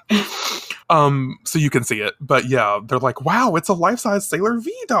 So you can see it. But yeah, they're like, wow, it's a life-size Sailor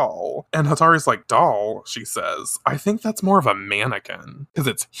V doll. And Hataru's like, doll, she says. I think that's more of a mannequin because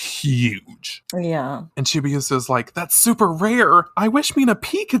it's huge. Yeah. And Chibiusa's like, that's super rare. I wish Mina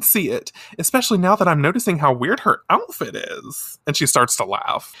P could see it, especially now that I'm noticing how weird her outfit is. And she starts to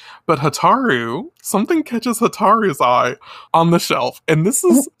laugh. But Hataru, something catches Hataru's eye on the shelf. And this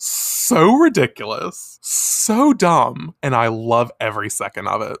is so ridiculous, so dumb. And I love every second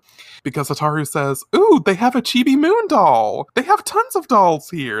of it. Because Hataru says, ooh, they have a Chibi Moon doll. They have tons of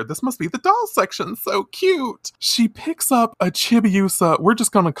dolls here. This must be the doll section. So cute. She picks up a Chibiusa. We're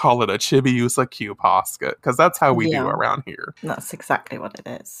just going to call it a Chibiusa Q Posket because that's how we do around here. That's exactly what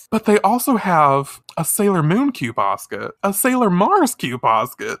it is. But they also have a Sailor Moon Q Posket, a Sailor Mars Q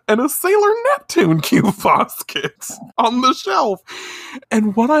Posket, and a Sailor Neptune Q Posket on the shelf.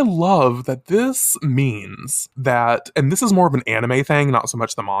 And what I love that this means that, and this is more of an anime thing, not so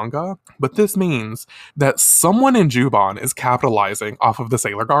much the manga, but this means that someone in Juban is capitalizing off of the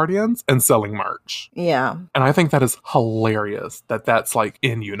Sailor Guardians and selling merch. Yeah. And I think that is hilarious that that's like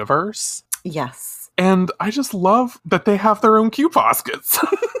in universe. Yes. And I just love that they have their own Q Poskets.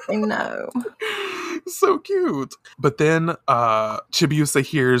 I know. So cute. But then Chibiusa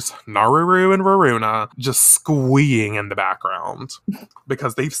hears Naruru and Raruna just squeeing in the background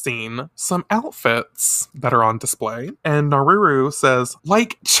because they've seen some outfits that are on display. And Naruru says,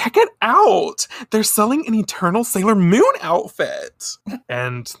 like, check it out. They're selling an Eternal Sailor Moon outfit.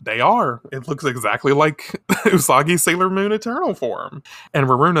 And they are. It looks exactly like Usagi's Sailor Moon Eternal form. And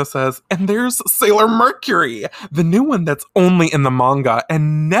Raruna says, and there's Sailor Mercury, the new one that's only in the manga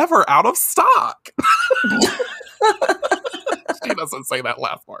and never out of stock. She doesn't say that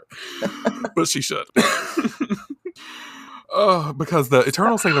last part, but she should. Because the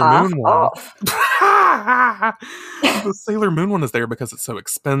Eternal Sailor Moon one, the Sailor Moon one is there because it's so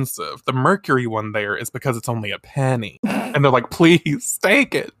expensive. The Mercury one there is because it's only a penny. And they're like, please,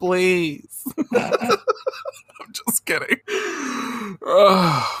 take it, please. I'm just kidding.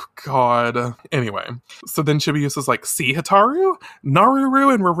 Oh, God. Anyway, so then Chibiusa's like, see, Hataru?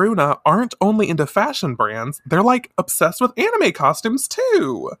 Naruru and Raruna aren't only into fashion brands, they're like obsessed with anime costumes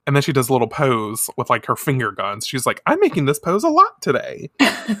too. And then she does a little pose with like her finger guns. She's like, I'm making this pose a lot today.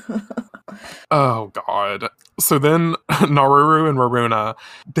 Oh, God. So then Naruru and Raruna,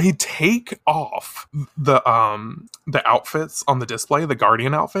 they take off the outfits on the display, the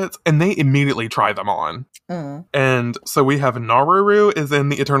Guardian outfits, and they immediately try them on. And so we have Naruru is in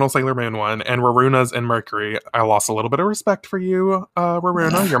the Eternal Sailor Moon one, and Raruna's in Mercury. I lost a little bit of respect for you,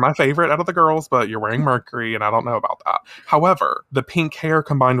 Raruna. You're my favorite out of the girls, but you're wearing Mercury, and I don't know about that. However, the pink hair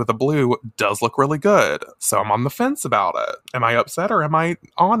combined with the blue does look really good, so I'm on the fence about it. Am I upset or am I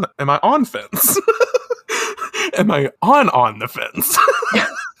on fence? Am I on the fence?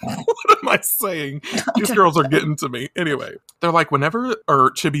 What am I saying? These girls are getting to me. Anyway, they're like,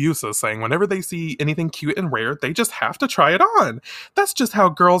 Chibiusa's saying, whenever they see anything cute and rare, they just have to try it on. That's just how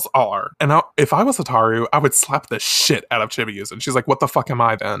girls are. And if I was Hataru, I would slap the shit out of Chibiusa. And she's like, what the fuck am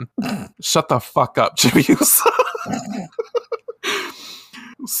I then? Shut the fuck up, Chibiusa.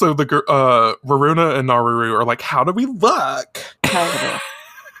 So the Raruna and Naruru are like, how do we look?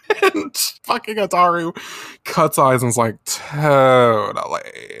 And fucking Hataru cuts eyes and is like,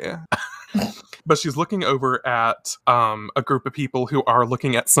 totally. But she's looking over at a group of people who are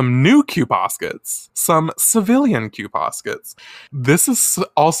looking at some new Q Poskets, some civilian Q Poskets. This is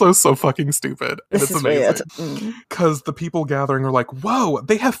also so fucking stupid. And it's amazing. Because the people gathering are like, whoa,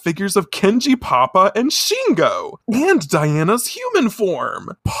 they have figures of Kenji Papa and Shingo and Diana's human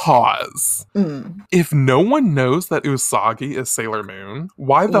form. Pause. If no one knows that Usagi is Sailor Moon,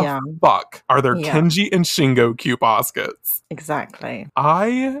 why the fuck are there Kenji and Shingo Q Poskets? Exactly.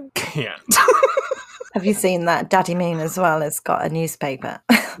 I can't. Have you seen that Daddy Moon as well has got a newspaper?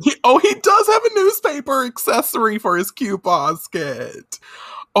 He does have a newspaper accessory for his Q basket.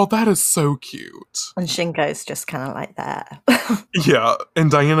 Oh, that is so cute. And Shingo's just kind of like there. Yeah, in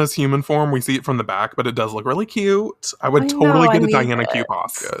Diana's human form, we see it from the back, but it does look really cute. I would totally get a Diana Q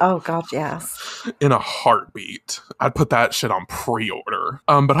basket. Oh, God, yes. In a heartbeat. I'd put that shit on pre-order.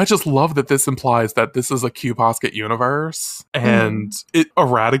 But I just love that this implies that this is a Q basket universe, and it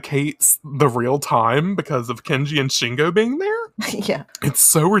eradicates the real time because of Kenji and Shingo being there. Yeah. It's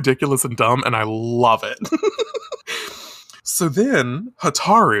so ridiculous and dumb, and I love it. So then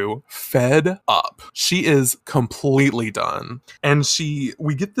Hotaru fed up. She is completely done. And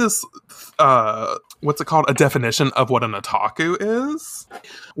we get this, what's it called? A definition of what an otaku is,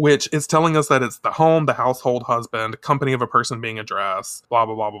 which is telling us that it's the home, the household, husband, company of a person being addressed, blah,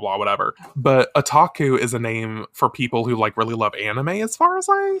 blah, blah, blah, blah, whatever. But otaku is a name for people who like really love anime, as far as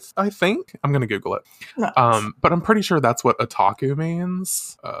I think. I'm going to Google it. Nice. But I'm pretty sure that's what otaku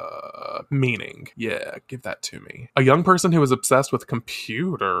means. Meaning. Yeah, give that to me. A young person who is obsessed with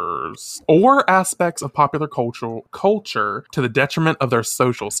computers or aspects of popular culture to the detriment of their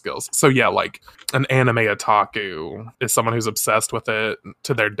social skills. So yeah, like an anime otaku is someone who's obsessed with it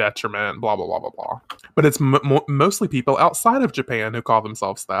to their detriment, blah, blah, blah, blah, blah. But it's mostly people outside of Japan who call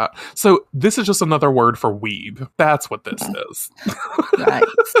themselves that. So this is just another word for weeb. That's what this is. Right.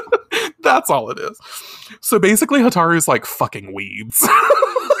 That's all it is. So basically Hotaru's like fucking weebs.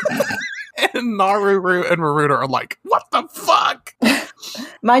 And Naruru and Maruna are like, what the fuck?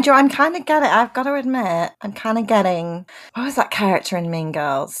 Mind you, I'm kind of getting, I've got to admit, I'm kind of getting, what was that character in Mean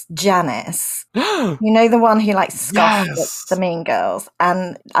Girls? Janice. You know, the one who like scoffed at the Mean Girls.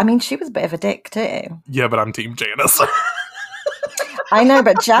 And I mean, she was a bit of a dick too. Yeah, but I'm Team Janice. I know,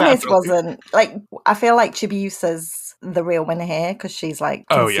 but Janice wasn't, like, I feel like Chibiusa's the real winner here because she's like,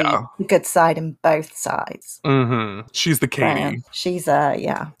 the good side in both sides. Mm-hmm. She's the Katie. She's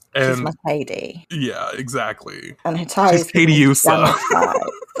she's my Katie. Yeah, exactly. And Hotaru's she's Katie Usa.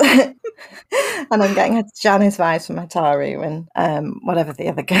 And I'm getting Janice vibes from Hotaru and whatever the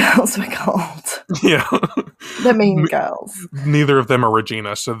other girls were called. Yeah. The Mean Girls. Neither of them are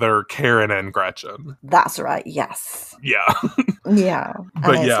Regina, so they're Karen and Gretchen. That's right, yes. Yeah. Yeah.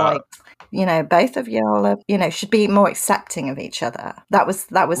 But and it's like, you know, both of y'all are, you know, should be more accepting of each other. That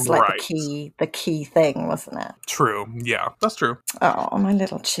was like the key thing, wasn't it? True. Yeah, that's true. Oh, my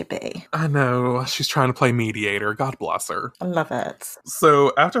little Chibi. I know. She's trying to play mediator. God bless her. I love it.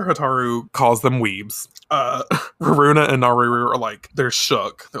 So after Hotaru calls them weebs, Maruna and Naruru are like, they're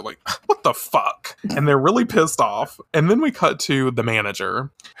shook. They're like, what the fuck? And they're really pissed off. And then we cut to the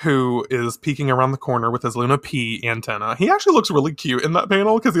manager who is peeking around the corner with his Luna P antenna. He actually looks really cute in that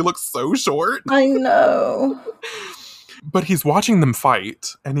panel because he looks so short. I know. But he's watching them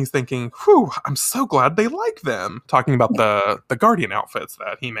fight, and he's thinking, whew, I'm so glad they like them. Talking about the Guardian outfits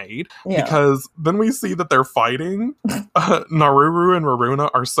that he made. Yeah. Because then we see that they're fighting. Naruru and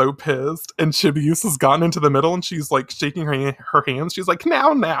Maruna are so pissed, and Chibiusa's gotten into the middle, and she's like shaking her hands. She's like,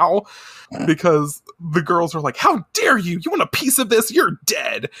 now. Because the girls are like, how dare you? You want a piece of this? You're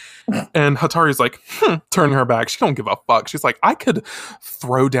dead. And Hotaru's like, turning her back. She don't give a fuck. She's like, I could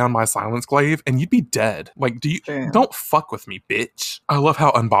throw down my silence glaive and you'd be dead. Like, don't fuck with me, bitch. I love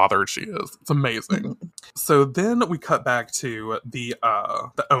how unbothered she is. It's amazing. So then we cut back to the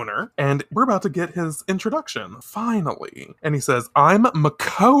owner, and we're about to get his introduction, finally. And he says, I'm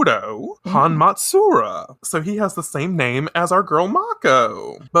Makoto Hanmatsura. So he has the same name as our girl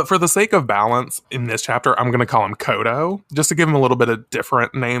Mako. But for the sake of balance in this chapter, I'm going to call him Kodo, just to give him a little bit of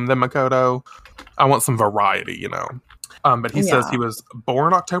different name than Makoto. I want some variety, you know. But he says he was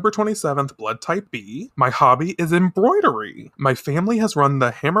born October 27th, blood type B. My hobby is embroidery. My family has run the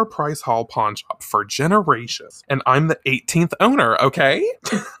Hammer Price Hall pawn shop for generations, and I'm the 18th owner, okay?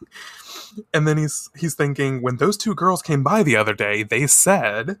 And then he's thinking, when those two girls came by the other day, they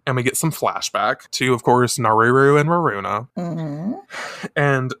said, and we get some flashback to, of course, Naruru and Maruna. Mm-hmm.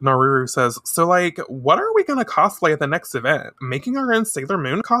 And Naruru says, so, like, what are we going to cosplay at the next event? Making our own Sailor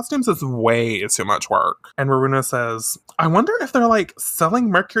Moon costumes is way too much work. And Maruna says, I wonder if they're, like, selling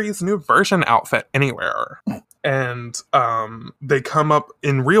Mercury's new version outfit anywhere. And they come up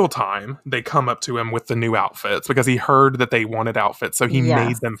in real time. They come up to him with the new outfits because he heard that they wanted outfits, so he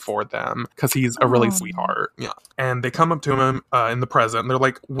made them for them. him because he's a really sweetheart. Yeah. And they come up to him in the present and they're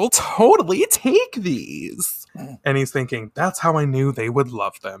like, we'll totally take these. And he's thinking, that's how I knew they would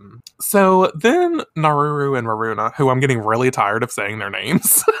love them. So then Naruru and Raruna, who I'm getting really tired of saying their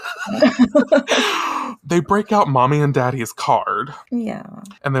names, they break out Mommy and Daddy's card. Yeah.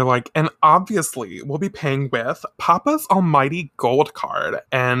 And they're like, and obviously we'll be paying with Papa's Almighty Gold card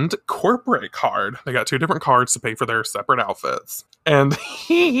and Corporate card. They got 2 different cards to pay for their separate outfits. And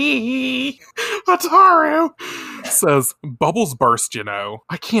Hataru says, bubbles burst, you know.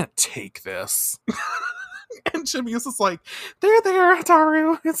 I can't take this. And Chibiusa's like, there,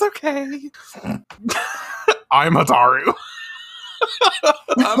 Hataru. It's okay. I'm Hataru.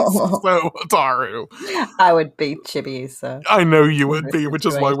 I'm so Hataru. I would be Chibiusa. I know you would be, which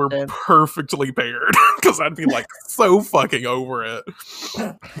is why we're perfectly paired. Because I'd be like so fucking over it.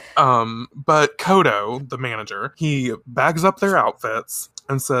 But Kodo, the manager, he bags up their outfits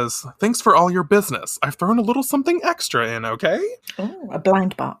and says, thanks for all your business. I've thrown a little something extra in, okay? Oh, a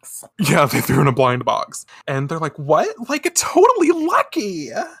blind box. Yeah, they threw in a blind box. And they're like, what? Like, totally lucky.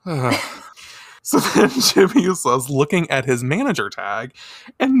 So then Chibiusa's looking at his manager tag,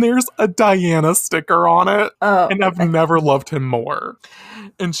 and there's a Diana sticker on it. Oh, and I've never loved him more.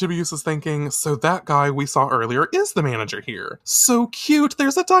 And Chibiusa's thinking, so that guy we saw earlier is the manager here. So cute,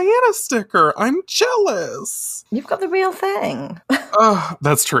 there's a Diana sticker. I'm jealous. You've got the real thing.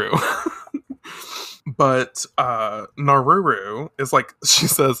 That's true. But Naruru is like, she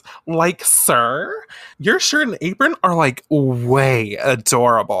says, like, sir, your shirt and apron are like way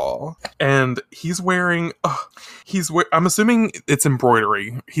adorable. And he's wearing, I'm assuming it's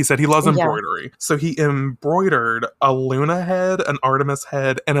embroidery. He said he loves embroidery. Yeah. So he embroidered a Luna head, an Artemis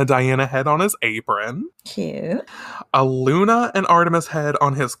head, and a Diana head on his apron. Cute. A Luna and Artemis head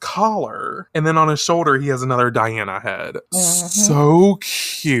on his collar. And then on his shoulder, he has another Diana head. Mm-hmm. So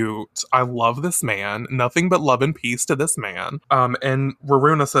cute. I love this man. Nothing but love and peace to this man. And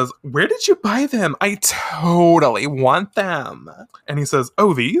Raruna says, where did you buy them? I totally want them. And he says,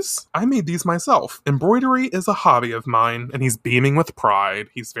 oh, these? I made these myself. Embroidery is a hobby of mine. And he's beaming with pride.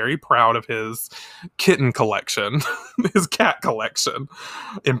 He's very proud of his kitten collection, his cat collection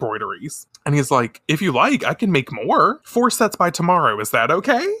embroideries. And he's like, if you like, I can make more. 4 sets by tomorrow. Is that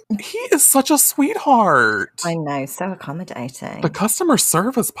okay? He is such a sweetheart. I know, so accommodating. The customer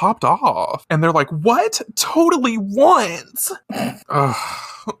service popped off. And they're like, what? Totally once. I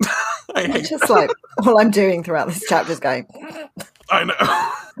hate just that. Like, all I'm doing throughout this chapter is going, I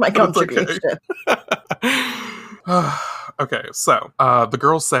know. My contribution. Okay, so the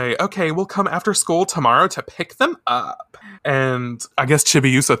girls say, okay, we'll come after school tomorrow to pick them up. And I guess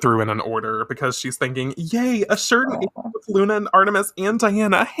Chibiusa threw in an order because she's thinking, yay, a shirt and apron with Luna and Artemis and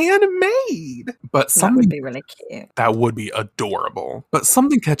Diana handmade. But something that would be really cute. That would be adorable. But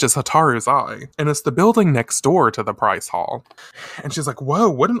something catches Hataru's eye, and it's the building next door to the price hall. And she's like, whoa,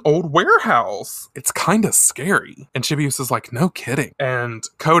 what an old warehouse. It's kind of scary. And Chibiusa's like, no kidding. And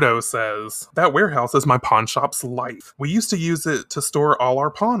Kodo says, that warehouse is my pawn shop's life. We used to use it to store all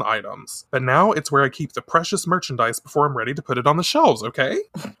our pawn items, but now it's where I keep the precious merchandise before I'm ready to put it on the shelves, okay?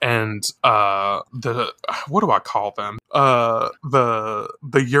 And what do I call them?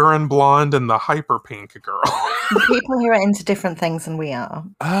 The urine blonde and the hyper pink girl. The people who are into different things than we are.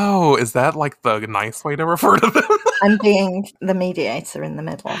 Oh, is that like the nice way to refer to them? I'm being the mediator in the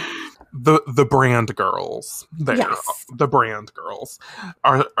middle. The brand girls there, yes. The brand girls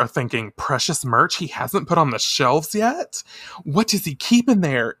are thinking, precious merch he hasn't put on the shelves yet? What does he keep in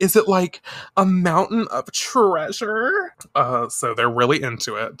there? Is it like a mountain of treasure? So they're really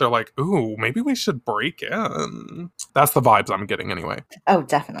into it. They're like, ooh, maybe we should break in. That's the vibes I'm getting anyway. Oh,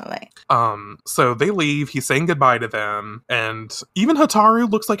 definitely. So they leave. He's saying goodbye to them, and even Hataru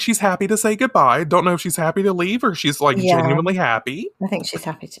looks like she's happy to say goodbye. Don't know if she's happy to leave or she's like genuinely happy. I think she's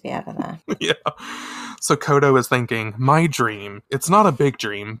happy to be out of there. Yeah. So Kodo is thinking, my dream, it's not a big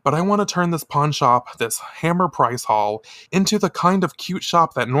dream, but I want to turn this pawn shop, this Hammer Price Hall, into the kind of cute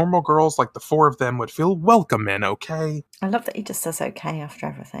shop that normal girls like the 4 of them would feel welcome in, okay? I love that he just says okay after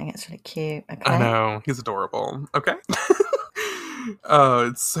everything. It's really cute. Okay. I know. He's adorable. Okay.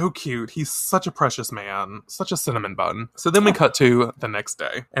 It's so cute. He's such a precious man. Such a cinnamon bun. So then we cut to the next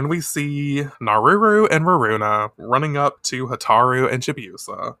day, and we see Naruru and Raruna running up to Hataru and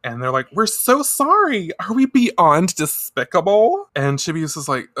Chibiusa. And they're like, we're so sorry. Are we beyond despicable? And Chibiusa's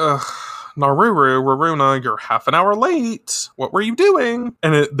like, ugh. Naruru, Raruna, you're half an hour late. What were you doing?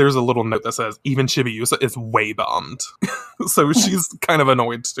 And there's a little note that says, even Chibiusa is way bummed. So she's kind of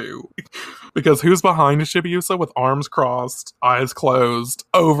annoyed too. Because who's behind Chibiusa with arms crossed, eyes closed,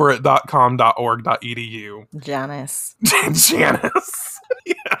 over at .com.org.edu? Janice. Janice.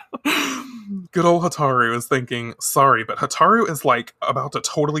 Yeah. Good old Hataru is thinking, sorry, but Hataru is like about to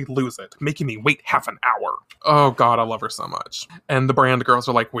totally lose it, making me wait half an hour. Oh god, I love her so much. And the brand girls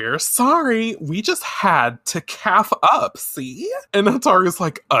are like, we're sorry, we just had to calf up, see? And Hataru's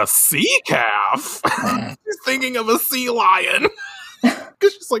like, a sea calf? She's thinking of a sea lion.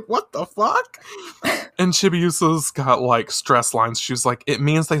 Because she's like, what the fuck? And Chibiusa's got like stress lines. She's like, it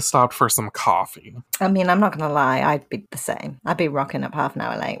means they stopped for some coffee. I mean, I'm not going to lie. I'd be the same. I'd be rocking up half an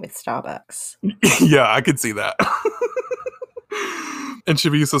hour late with Starbucks. Yeah, I could see that. And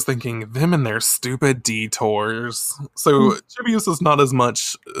Chibiusa's thinking, them and their stupid detours. So Chibiusa's not as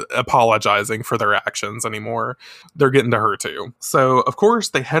much apologizing for their actions anymore. They're getting to her too. So, of course,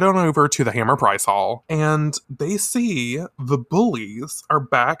 they head on over to the Hammer Price Hall, and they see the bullies are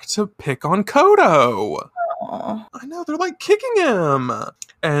back to pick on Kodo. Aww. I know, they're like kicking him.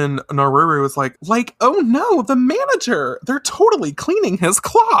 And Naruru is like, oh no, the manager! They're totally cleaning his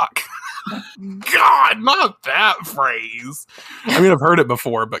clock! God, not that phrase. I mean, I've heard it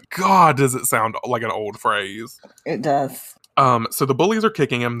before, but God, does it sound like an old phrase. It does. So the bullies are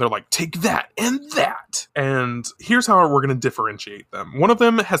kicking him. They're like, take that and that. And here's how we're going to differentiate them. One of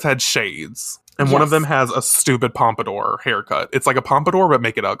them has had shades. And one of them has a stupid pompadour haircut. It's like a pompadour, but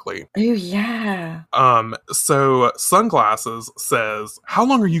make it ugly. Oh, yeah. So Sunglasses says, how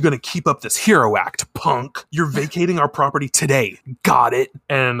long are you going to keep up this hero act, punk? You're vacating our property today. Got it?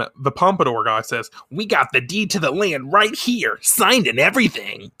 And the pompadour guy says, we got the deed to the land right here. Signed and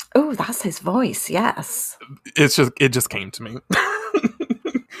everything. Oh, that's his voice. Yes. It just came to me.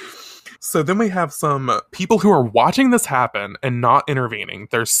 So then we have some people who are watching this happen and not intervening.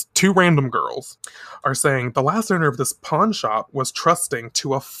 There's two random girls are saying the last owner of this pawn shop was trusting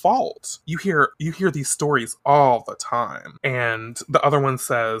to a fault. You hear these stories all the time. And the other one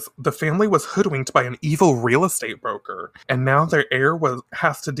says the family was hoodwinked by an evil real estate broker, and now their heir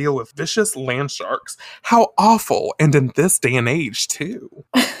has to deal with vicious land sharks. How awful! And in this day and age too.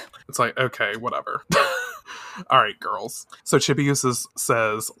 It's like, okay, whatever. All right, girls. So Chibiusa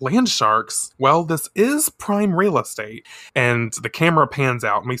says, land sharks, well, this is prime real estate. And the camera pans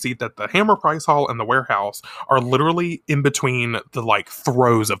out and we see that the Hammer Price Hall and the warehouse are literally in between the like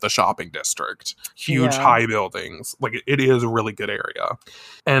throes of the shopping district. Huge high buildings. Like it is a really good area.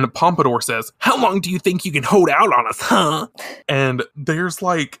 And Pompadour says, how long do you think you can hold out on us, huh? And there's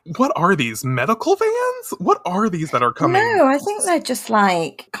like, what are these? Medical vans? What are these that are coming? No, I think they're just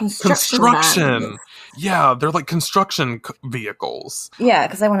like construction vans. Yeah, they're like construction vehicles. Yeah,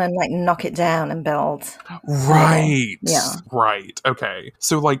 because they want to like knock it down and build. Right. Yeah. Right. Okay.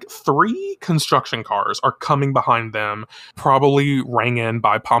 So like 3 construction cars are coming behind them, probably rang in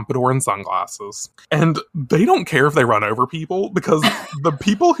by Pompadour and Sunglasses. And they don't care if they run over people because the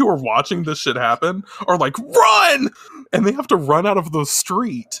people who are watching this shit happen are like, run! And they have to run out of the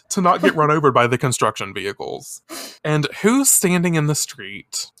street to not get run over by the construction vehicles. And who's standing in the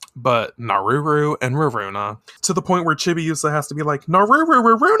street but Naruru and Raruna, to the point where Chibiusa has to be like, Naruru,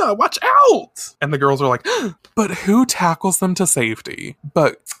 Raruna, watch out! And the girls are like, but who tackles them to safety?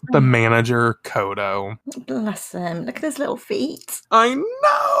 But the manager, Kodo. Bless him. Look at his little feet. I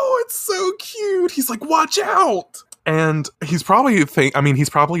know! It's so cute! He's like, watch out! And he's probably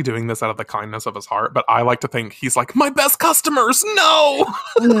doing this out of the kindness of his heart, but I like to think he's like, my best customers, no!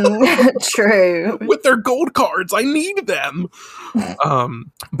 True. With their gold cards, I need them.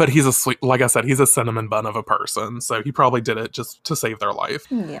 But he's a sweet, like I said, he's a cinnamon bun of a person, so he probably did it just to save their life.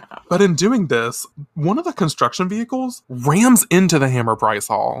 Yeah. But in doing this, one of the construction vehicles rams into the Hammer Price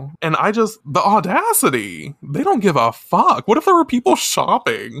Hall. And the audacity, they don't give a fuck. What if there were people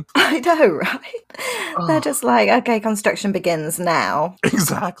shopping? I know, right? They're just like, okay, construction begins now.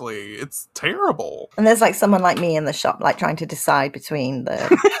 Exactly. It's terrible. And there's like someone like me in the shop, like trying to decide between the,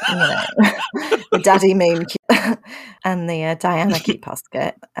 the Daddy Moon and the Diana Key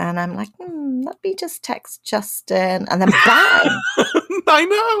Posket. And I'm like, let me just text Justin. And then bang! I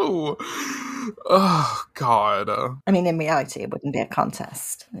know. Oh, God. I mean, in reality, it wouldn't be a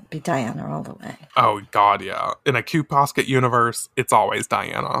contest. It'd be Diana all the way. Oh, God, yeah. In a Cute Posket universe, it's always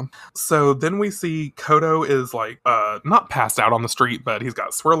Diana. So then we see Kodo is like, not passed out on the street, but he's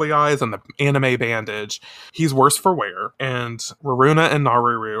got swirly eyes and the anime bandage. He's worse for wear. And Raruna and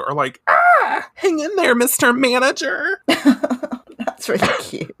Naruru are like, hang in there, Mr. Manager. That's really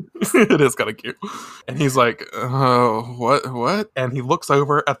cute. It is kind of cute. And he's like, what? And he looks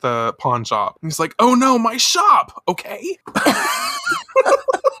over at the pawn shop. And he's like, oh no, my shop! Okay?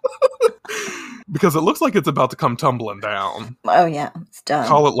 because it looks like it's about to come tumbling down. Oh yeah, it's done.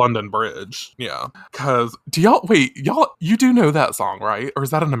 Call it London Bridge. Yeah. Because you do know that song, right? Or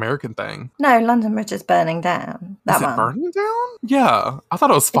is that an American thing? No, London Bridge is burning down. That is it burning down? Yeah. I thought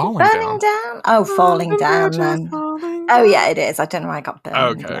it was falling burning down. Oh, falling down then. Oh yeah, it is. I don't know why I got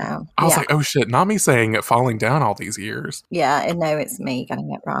burning down. I was like, oh shit, not me saying it falling down all these years. Yeah, no, it's me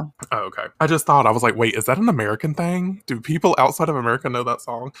getting it wrong. Oh, okay. I just thought, I was like, wait, is that an American thing? Do people outside of America know that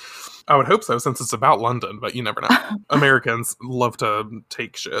song? I would hope so, since it's about London, but you never know. Americans love to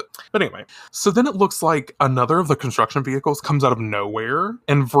take shit. But anyway, so then it looks like another of the construction vehicles comes out of nowhere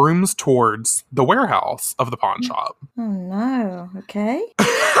and vrooms towards the warehouse of the pawn shop. Oh no, okay.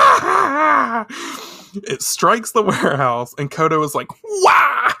 It strikes the warehouse, and Kodo is like,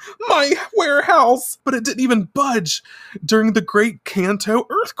 "Wah! My warehouse!" But it didn't even budge during the Great Kanto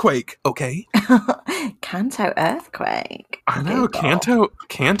Earthquake. Okay. Kanto Earthquake. I know. Kanto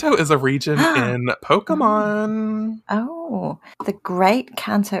is a region in Pokemon. Oh, the Great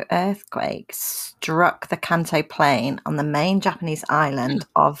Kanto Earthquake struck the Kanto Plain on the main Japanese island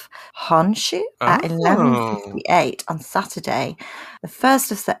of Honshu at 11:58 on Saturday, the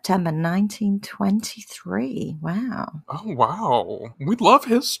 1st of September 1923. Wow. Oh, wow. We love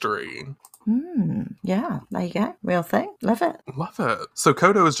history. Yeah, there you go. Real thing. Love it. Love it. So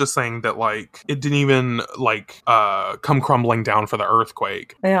Kodo is just saying that, like, it didn't even, like, come crumbling down for the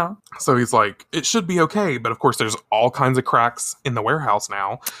earthquake. Yeah. So he's like, it should be okay. But of course, there's all kinds of cracks in the warehouse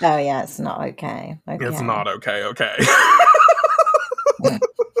now. Oh, yeah, it's not okay. It's not okay.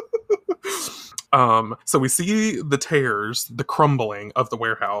 So we see the tears, the crumbling of the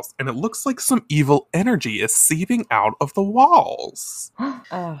warehouse, and it looks like some evil energy is seeping out of the walls.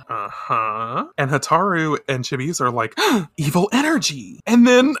 And Hotaru and Chibiusa are like, evil energy! And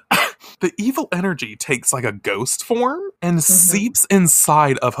then the evil energy takes like a ghost form and seeps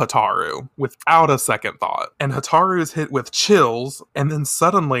inside of Hotaru without a second thought. And Hotaru is hit with chills, and then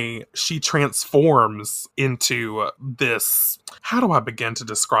suddenly she transforms into this, how do I begin to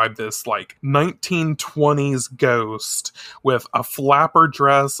describe this, like 1920s ghost with a flapper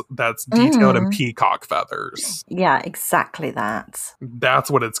dress that's detailed in peacock feathers. Yeah, exactly that.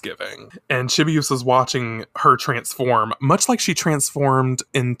 That's what it's giving. And Chibiusa's watching her transform, much like she transformed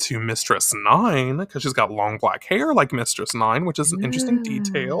into Mistress Nine, because she's got long black hair like Mistress Nine, which is an interesting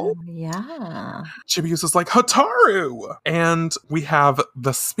detail. Yeah. Chibiusa's like, Hotaru! And we have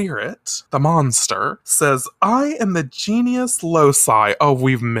the spirit, the monster, says, I am the genius loci. Oh,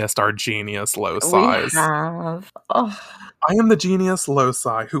 we've missed our genius loci. We have. Oh. I am the genius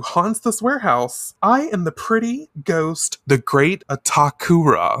loci who haunts this warehouse. I am the pretty ghost, the great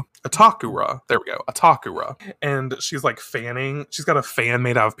Atakura. There we go. Atakura. And she's like fanning. She's got a fan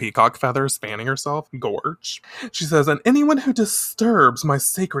made out of peacock feathers, fanning herself. Gorge. She says, and anyone who disturbs my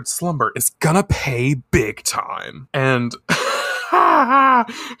sacred slumber is gonna pay big time. And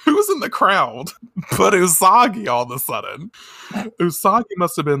who's in the crowd but Usagi all of a sudden? Usagi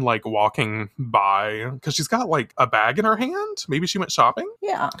must have been like walking by because she's got like a bag in her hand. Maybe she went shopping.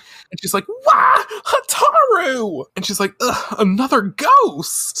 Yeah. And she's like, "Wah, Hotaru!" And she's like, ugh, another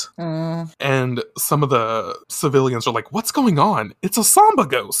ghost. And some of the civilians are like, what's going on? It's a Samba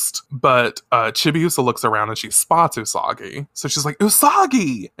ghost. But Chibiusa looks around and she spots Usagi. So she's like,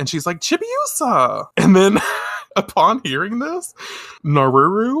 Usagi! And she's like, Chibiusa! And then upon hearing this,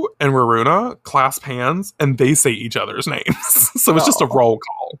 Naruru and Raruna clasp hands and they say each other's names. So it's just a roll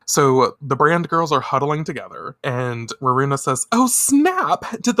call. So the brand girls are huddling together and Raruna says, oh snap,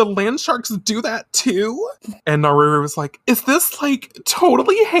 did the land sharks do that too? And Naruru was like, is this like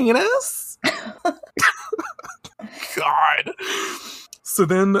totally heinous? God. So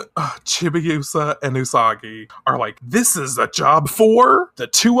then Chibiusa and Usagi are like, this is a job for the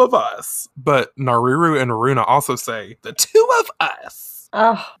two of us. But Naruru and Raruna also say, the two of us.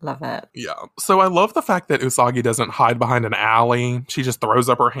 Oh, love it. Yeah. So I love the fact that Usagi doesn't hide behind an alley. She just throws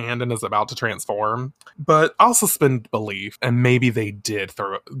up her hand and is about to transform. But I'll suspend belief, and maybe they did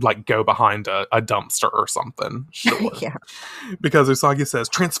go behind a dumpster or something. Sure. Yeah. Because Usagi says,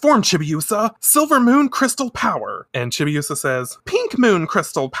 transform, Chibiusa! Silver Moon Crystal Power! And Chibiusa says, Pink Moon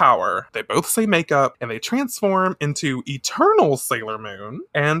Crystal Power! They both say makeup, and they transform into Eternal Sailor Moon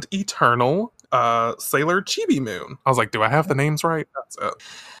and Eternal Sailor Chibi Moon. I was like, do I have the names right? That's it.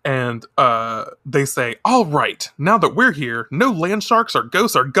 And they say, all right, now that we're here, no land sharks or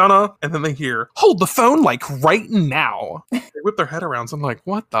ghosts are gonna. And then they hear, hold the phone like right now. They whip their head around, so I'm like,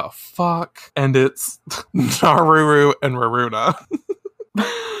 what the fuck? And it's Naruru and Raruna.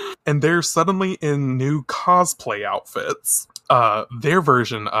 And they're suddenly in new cosplay outfits. their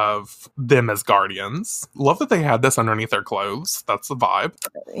version of them as guardians. Love that they had this underneath their clothes. That's the vibe.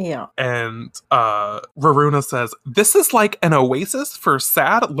 Yeah. And Raruna says, this is like an oasis for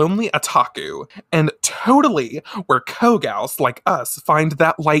sad, lonely otaku, and totally where Kogals like us find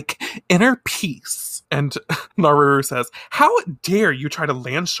that like inner peace. And Naruru says, how dare you try to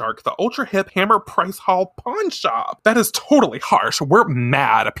land shark the ultra hip Hammer Price Hall pawn shop? That is totally harsh. We're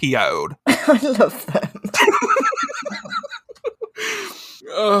mad PO'd. I love them.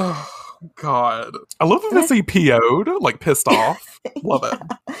 Oh, God. I love that they say PO'd, like pissed off. Love it.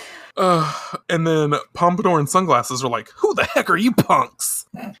 And then Pompadour and Sunglasses are like, who the heck are you punks?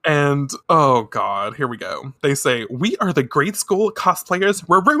 And, oh God, here we go. They say, we are the grade school cosplayers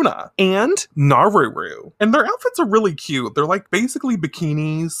Raruna and Naruru. And their outfits are really cute. They're like basically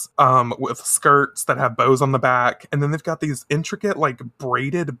bikinis with skirts that have bows on the back. And then they've got these intricate like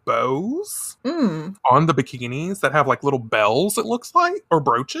braided bows on the bikinis that have like little bells, it looks like, or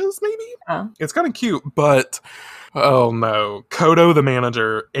brooches maybe. It's kind of cute, but oh no. Kodo, the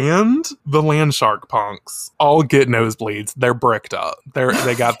manager, and the land shark punks all get nosebleeds. They're bricked up.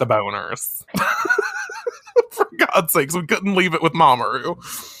 They got the boners. For God's sakes, we couldn't leave it with Mamoru.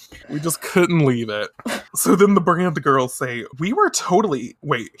 We just couldn't leave it. So then the brand girls say, we were totally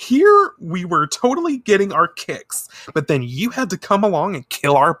getting our kicks, but then you had to come along and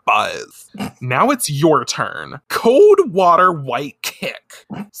kill our buzz. Now it's your turn. Cold water white kick.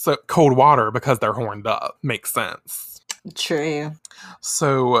 So cold water because they're horned up. Makes sense. True.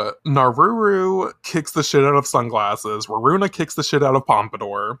 So Naruru kicks the shit out of Sunglasses, Raruna kicks the shit out of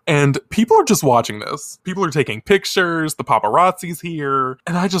Pompadour, and people are just watching this. People are taking pictures, the paparazzi's here,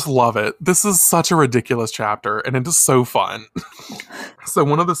 and I just love it. This is such a ridiculous chapter, and it is so fun. So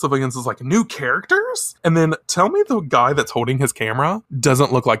one of the civilians is like, new characters? And then tell me the guy that's holding his camera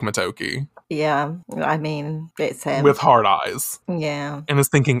doesn't look like Motoki. Yeah, I mean, it's him. With hard eyes. Yeah. And is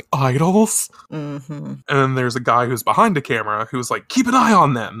thinking, idols? Mm-hmm. And then there's a guy who's behind a camera who's like, keep an eye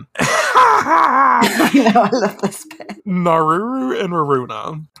on them. I know, I love this bit. Naruru and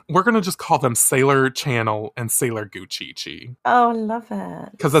Raruna. We're going to just call them Sailor Channel and Sailor Gucci. Oh, I love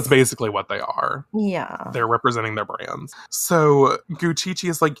it. Because that's basically what they are. Yeah. They're representing their brands. So Gucci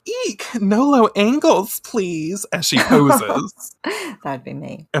is like, eek, no low angles, please, as she poses. That'd be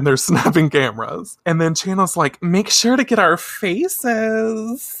me. And they're snapping cameras. And then Channel's like, make sure to get our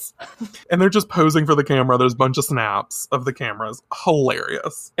faces. And they're just posing for the camera. There's a bunch of snaps of the cameras.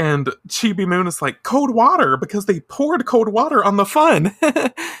 Hilarious. And Chibi Moon is like, cold water, because they poured cold water on the fun.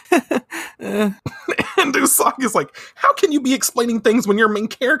 And Usagi's like, how can you be explaining things when your main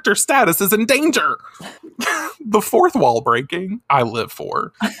character status is in danger? The fourth wall breaking, I live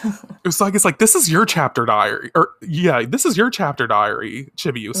for. Usagi's like, this is your chapter diary. This is your chapter diary,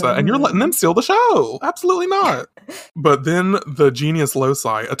 Chibiusa, and you're letting them steal the show. Absolutely not. But then the genius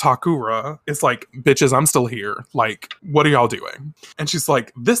loci, Atakura, is like, bitches, I'm still here. Like, what are y'all doing? And she's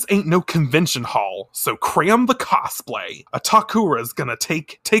like, this ain't no convention hall, so cram the cosplay. Atakura's gonna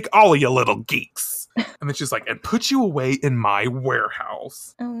take all of you little geeks. And then she's like, and put you away in my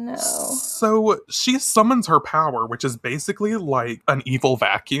warehouse. Oh no. So she summons her power, which is basically like an evil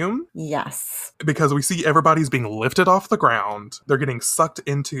vacuum. Yes. Because we see everybody's being lifted off the ground. They're getting sucked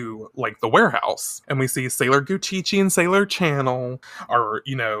into like the warehouse. And we see Sailor Gucci and Sailor Channel are,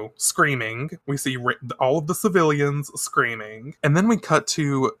 screaming. We see all of the civilians screaming. And then we cut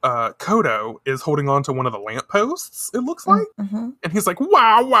to Kodo is holding on to one of the lampposts, it looks like. Mm-hmm. And he's like,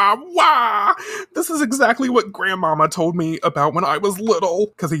 wah, wah, wah. This is exactly what Grandmama told me about when I was little.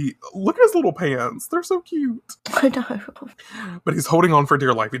 Because look at his little pants. They're so cute. I know. But he's holding on for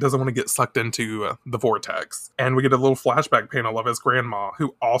dear life. He doesn't want to get sucked into the vortex. And we get a little flashback panel of his grandma,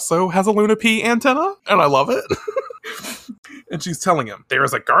 who also has a Luna P antenna. And I love it. And she's telling him, there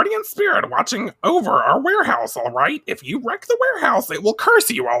is a guardian spirit watching over our warehouse, all right? If you wreck the warehouse, it will curse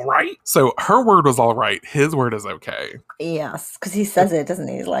you, all right? So her word was all right. His word is okay. Yes, because he says it, doesn't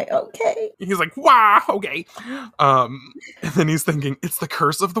he? He's like, okay. He's like, wah, okay. And then he's thinking, it's the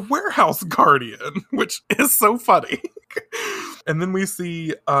curse of the warehouse guardian, which is so funny. And then we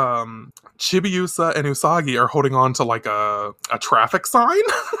see Chibiusa and Usagi are holding on to like a traffic sign.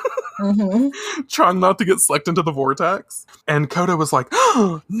 Mm-hmm. Trying not to get sucked into the vortex. And Kodo was like,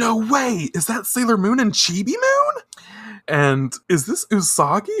 oh, no way! Is that Sailor Moon and Chibi Moon? And is this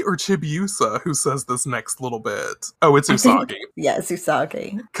Usagi or Chibiusa who says this next little bit? Oh, it's Usagi. Yeah, it's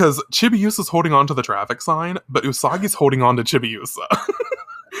Usagi. Because Chibiusa's holding on to the traffic sign, but Usagi's holding on to Chibiusa.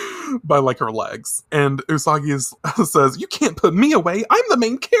 By like her legs. And Usagi says, you can't put me away, I'm the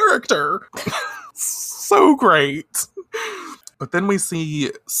main character. So great. But then we see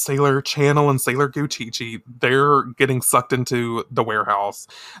Sailor Channel and Sailor Guchichi. They're getting sucked into the warehouse.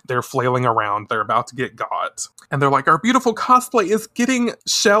 They're flailing around. They're about to get got. And they're like, our beautiful cosplay is getting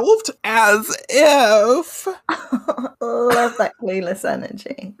shelved as if. Love that clueless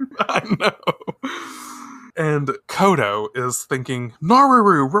energy. I know. And Kodo is thinking,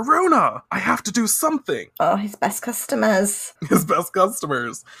 Naruru, Raruna, I have to do something. Oh, his best customers. His best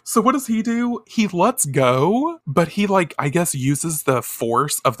customers. So what does he do? He lets go, but he, like, I guess uses the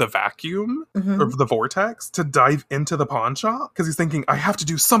force of the vacuum, of the vortex, to dive into the pawn shop. Because he's thinking, I have to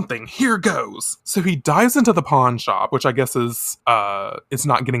do something. Here goes. So he dives into the pawn shop, which I guess is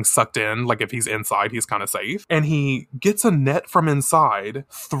not getting sucked in. Like, if he's inside, he's kind of safe. And he gets a net from inside,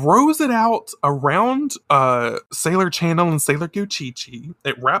 throws it out around Sailor Channel and Sailor Guchichi.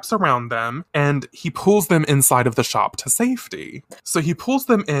 It wraps around them, and he pulls them inside of the shop to safety. So he pulls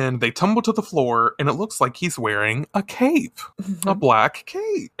them in, they tumble to the floor, and it looks like he's wearing a cape. A black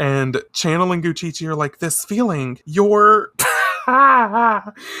cape. And Channel and Guchichi are like, this feeling, you're...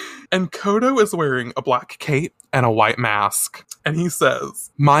 And Kodo is wearing a black cape and a white mask. And he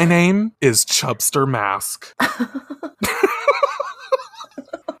says, my name is Chubster Mask.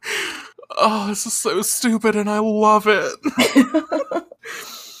 Oh, this is so stupid and I love it.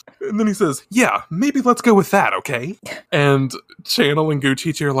 And then he says, yeah, maybe let's go with that, okay? And Channel and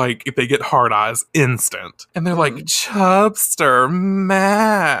Guchichi are like, if they get hard eyes, instant. And they're like, Chubster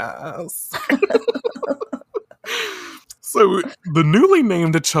Mask. So the newly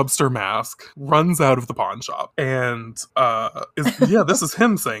named Chubster Mask runs out of the pawn shop. And, this is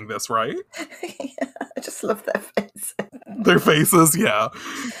him saying this, right? Yeah, I just love their faces. Their faces, yeah.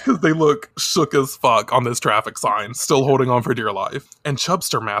 Because they look shook as fuck on this traffic sign, still holding on for dear life. And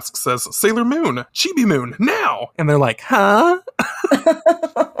Chubster Mask says, Sailor Moon, Chibi Moon, now! And they're like, huh?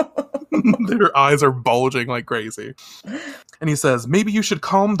 Their eyes are bulging like crazy. And he says, maybe you should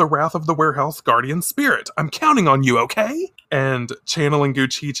calm the wrath of the warehouse guardian spirit. I'm counting on you, okay? And Channel and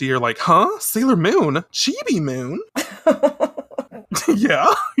Guchichi are like, huh? Sailor Moon? Chibi Moon? Yeah,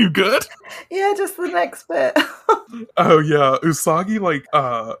 you good? Yeah, just the next bit. Oh yeah, Usagi, like,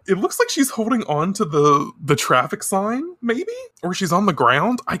 it looks like she's holding on to the traffic sign, maybe? Or she's on the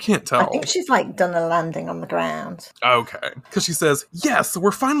ground? I can't tell. I think she's, like, done a landing on the ground. Okay. Because she says, yes,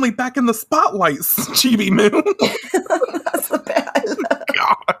 we're finally back in the spotlights, Chibi Moon. That's the bit I love.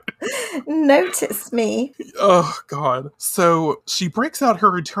 God. Notice me. Oh, God. So she breaks out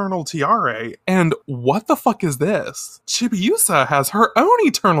her eternal tiare, and what the fuck is this? Chibiusa has her own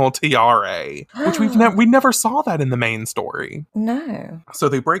eternal tiare, which we never saw that in the main story. No. So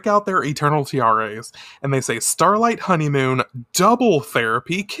they break out their eternal tiares, and they say, Starlight Honeymoon, double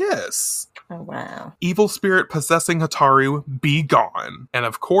therapy kiss. Oh, wow. Evil spirit possessing Hataru, be gone. And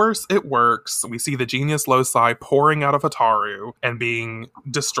of course, it works. We see the genius loci pouring out of Hataru and being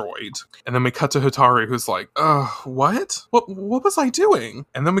destroyed. And then we cut to Hataru, who's like, what? What was I doing?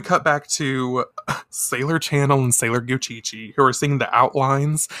 And then we cut back to Sailor Channel and Sailor Guchichi, who are seeing the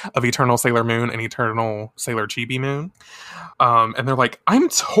outlines of Eternal Sailor Moon and Eternal Sailor Chibi Moon. And they're like, I'm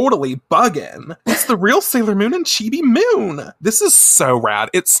totally bugging. It's the real Sailor Moon and Chibi Moon. This is so rad.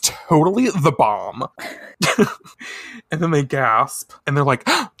 It's totally the bomb. And then they gasp and they're like,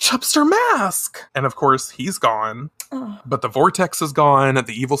 Chubster Mask. And of course he's gone. Oh. But the vortex is gone.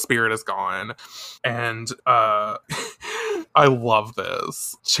 The evil spirit is gone. And I love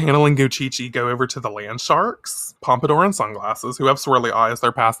this. Channel and Guchichi go over to the land sharks, Pompadour and Sunglasses, who have swirly eyes.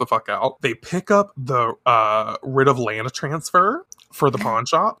 They're passed the fuck out. They pick up the Writ of Land Transfer for the pawn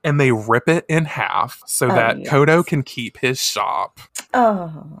shop, and they rip it in half so that Kodo can keep his shop.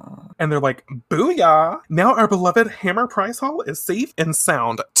 Oh. And they're like, booyah! Now our beloved Hammer Price Hall is safe and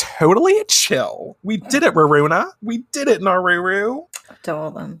sound. Totally chill. We did it, Raruna. We did it, Naruru.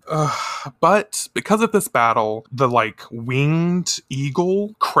 Adore them. But because of this battle, the like winged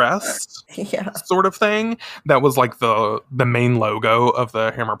eagle crest sort of thing that was like the main logo of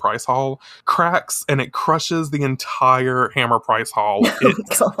the Hammer Price Hall cracks, and it crushes the entire Hammer Price Hall.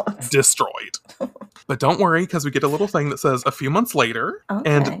 It's destroyed. But don't worry, because we get a little thing that says a few months later,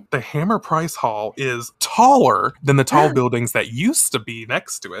 and the Hammer Price Hall is taller than the tall buildings that used to be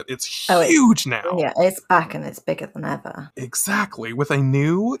next to it. It's huge now. Yeah, it's back and it's bigger than ever. Exactly, with a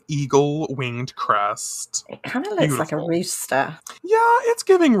new eagle winged crest. It kind of looks like a rooster. Yeah, it's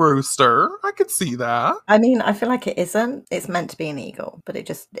giving rooster. I could see that. I mean, I feel like it isn't. It's meant to be an eagle, but it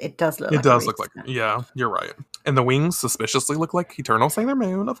does look like it does look like, yeah, you're right. And the wings suspiciously look like Eternal Sailor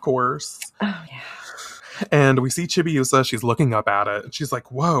Moon, of course. Oh, yeah. And we see Chibiusa, she's looking up at it, and she's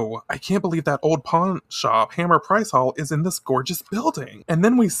like, whoa, I can't believe that old pawn shop, Hammer Price Hall, is in this gorgeous building. And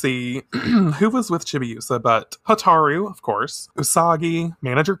then we see who was with Chibiusa but Hataru, of course, Usagi,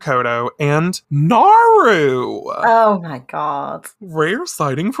 Manager Kodo, and Naru! Oh my god. Rare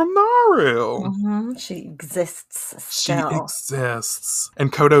sighting from Naru! Mm-hmm. She exists still. She exists.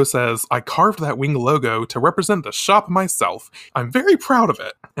 And Kodo says, I carved that wing logo to represent the shop myself. I'm very proud of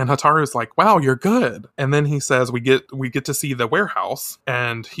it. And Hataru's like, wow, you're good. And then he says, we get to see the warehouse.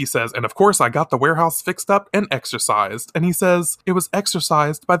 And he says, and of course I got the warehouse fixed up and exercised. And he says, it was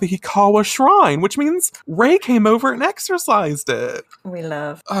exercised by the Hikawa Shrine, which means Ray came over and exercised it. We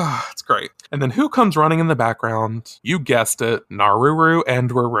love. Ah, it's great. And then who comes running in the background? You guessed it, Naruru and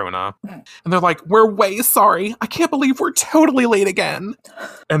Raruna. And they're like, we're way sorry. I can't believe we're totally late again.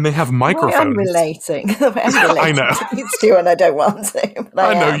 And they have microphones. I'm relating. I know. To these two and I don't want to.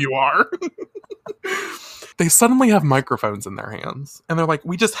 I know you are. They suddenly have microphones in their hands. And they're like,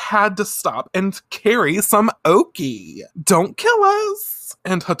 we just had to stop and carry some Oki. Don't kill us.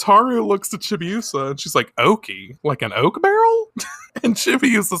 And Hataru looks at Chibiusa and she's like, Oki? Like an oak barrel? And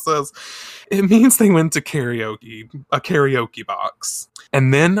Chibiusa says, it means they went to a karaoke box.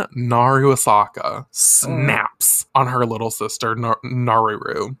 And then Naru Osaka snaps on her little sister,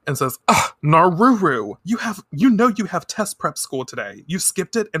 Naruru, and says, Naruru, you have test prep school today. You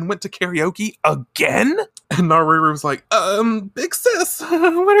skipped it and went to karaoke again? And Naruru's like, big sis,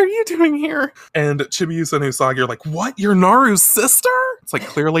 what are you doing here? And Chibiusa and Usagi are like, what? You're Naru's sister? It's like,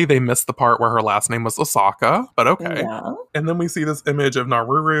 clearly they missed the part where her last name was Osaka, but okay. Yeah. And then we see this image of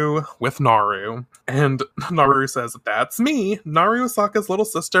Naruru with Naru. And Naruru says, that's me, Naru Osaka's little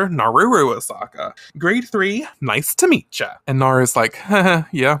sister, Naruru Osaka. Grade 3, nice to meet ya. And Naru's like,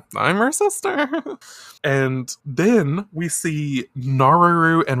 yeah, I'm her sister. And then we see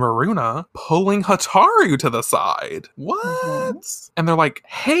Naruru and Raruna pulling Hataru to the side. What? Mm-hmm. And they're like,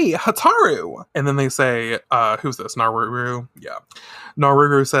 hey, Hataru. And then they say, who's this? Naruru? Yeah.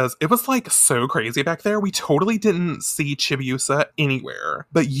 Naruru says, it was like so crazy back there. We totally didn't see Chibiusa anywhere.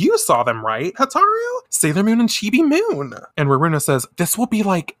 But you saw them, right, Hataru? Sailor Moon and Chibi Moon. And Raruna says, this will be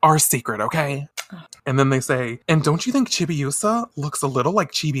like our secret, okay? And then they say, and don't you think Chibiusa looks a little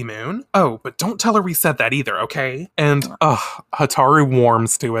like Chibi Moon? Oh, but don't tell her we said that either, okay? And Hataru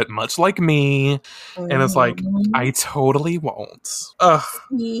warms to it, much like me. And it's like, I totally won't.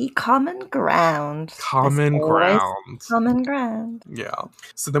 See, common ground. Common ground. Common ground. Yeah.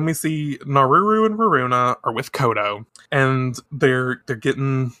 So then we see Naruru and Raruna are with Kodo. And they're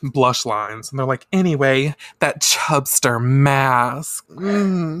getting blush lines. And they're like, anyway, that chubster mask.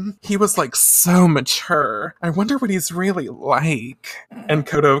 He was like so mature. I wonder what he's really like. And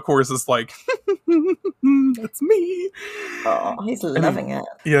Kodo, of course, is like, that's me. Oh, he's loving it.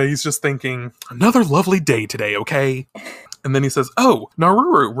 Yeah, he's just thinking, another lovely day today, okay? And then he says, oh,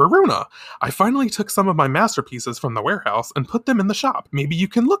 Naruru, Raruna, I finally took some of my masterpieces from the warehouse and put them in the shop. Maybe you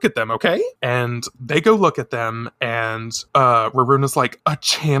can look at them, okay? And they go look at them, and Raruna's like, a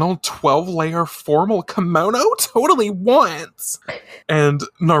channel 12-layer formal kimono? Totally want. And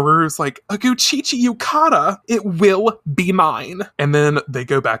Naruru's like, a Gucci yukata? It will be mine. And then they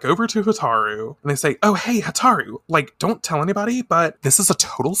go back over to Hataru, and they say, oh, hey, Hataru, like, don't tell anybody, but this is a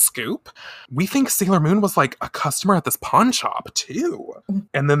total scoop. We think Sailor Moon was like a customer at this pawn shop too.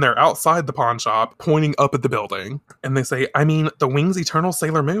 And then they're outside the pawn shop pointing up at the building, and they say, I mean, the wings Eternal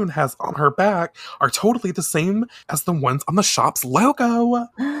Sailor Moon has on her back are totally the same as the ones on the shop's logo.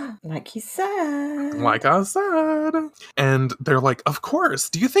 Like you said. Like I said. And they're like, of course,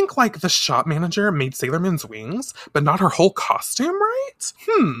 do you think like the shop manager made Sailor Moon's wings but not her whole costume, right?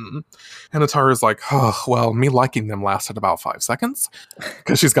 And Ataru's like, oh, well, me liking them lasted about 5 seconds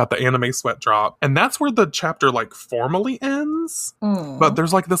because she's got the anime sweat drop. And that's where the chapter like formally ends. But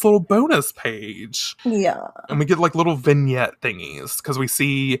there's like this little bonus page. Yeah. And we get like little vignette thingies because we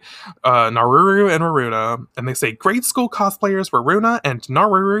see Naruru and Raruna, and they say, grade school cosplayers Raruna and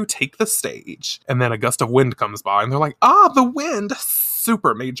Naruru take the stage. And then a gust of wind comes by and they're like, the wind,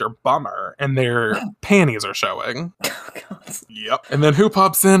 super major bummer. And their panties are showing. Oh, God. Yep. And then who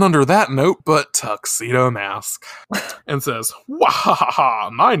pops in under that note but Tuxedo Mask and says,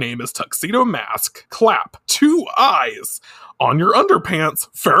 wahaha, my name is Tuxedo Mask. Clap 2 eyes on your underpants.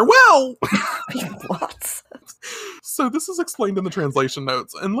 Farewell. What? So this is explained in the translation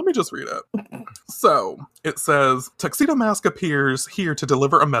notes, and let me just read it. So, it says, Tuxedo Mask appears here to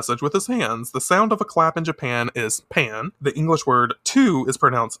deliver a message with his hands. The sound of a clap in Japan is pan. The English word two is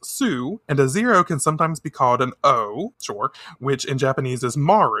pronounced su, and a zero can sometimes be called an o, sure, which in Japanese is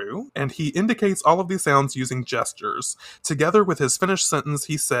maru, and he indicates all of these sounds using gestures. Together with his finished sentence,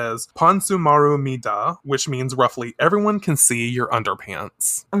 he says, Pansu maru mida, which means roughly, everyone can see your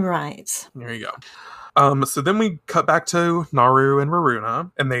underpants. Right. There you go. So then we cut back to Naru and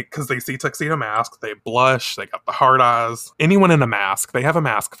Raruna, and because they see Tuxedo Mask, they blush, they got the hard eyes. Anyone in a mask, they have a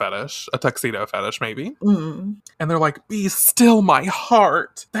mask fetish, a tuxedo fetish maybe. And they're like, be still my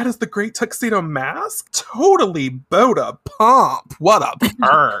heart. That is the great Tuxedo Mask? Totally Boda Pump. What a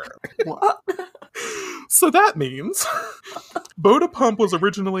perk. What? So that means Boda Pump was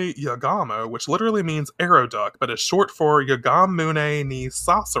originally Yagamo, which literally means arrow duck, but is short for Yagamune ni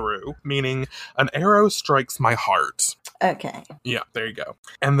Sasaru, meaning an arrow strikes my heart. Okay. Yeah, there you go.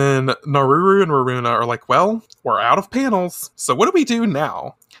 And then Naruru and Raruna are like, well, we're out of panels, so what do we do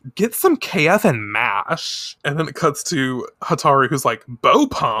now? Get some KF and MASH. And then it cuts to Hataru, who's like, bow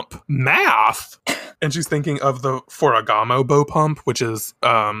pump? Math? And she's thinking of the Furagamo bow pump, which is,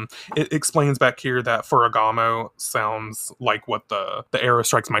 it explains back here that Furagamo sounds like what the arrow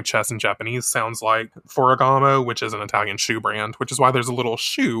strikes my chest in Japanese sounds like Furagamo, which is an Italian shoe brand, which is why there's a little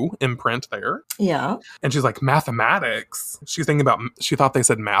shoe imprint there. Yeah. And she's like, mathematics. She's thinking about, she thought they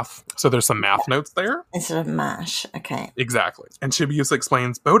said math. So there's some math notes there. Instead of mash. Okay. Exactly. And Chibiusa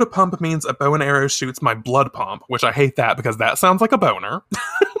explains, Boda pump means a bow and arrow shoots my blood pump, which I hate that because that sounds like a boner.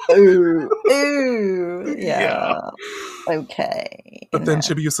 Ooh. Ooh. Yeah. Okay. But then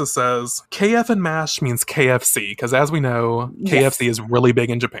Chibiusa says, KF and MASH means KFC, because as we know, KFC is really big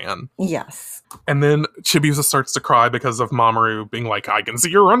in Japan. Yes. And then Chibiusa starts to cry because of Mamoru being like, I can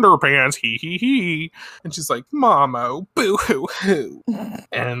see your underpants, hee hee hee. And she's like, Mamo, boo hoo hoo.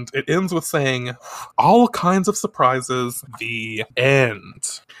 And it ends with saying, all kinds of surprises, the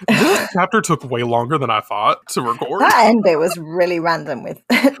end. This chapter took way longer than I thought to record. That end bit was really random with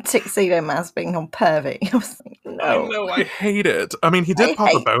Tuxedo Mask being on pervy. I was like, no. I know, I hate it. I mean, he did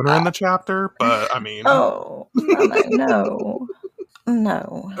pop a boner in the chapter, but I mean... Oh, no.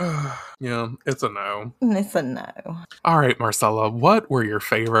 No. Yeah, it's a no. It's a no. All right, Marcella, what were your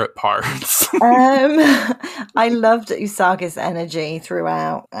favorite parts? I loved Usagi's energy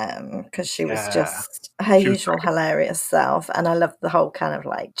throughout because she was just her usual hilarious self, and I loved the whole kind of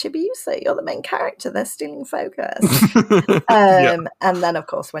like, Chibiusa, you're the main character, they're stealing focus. And then of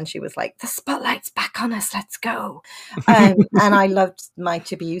course when she was like, the spotlight's back on us, let's go. And I loved my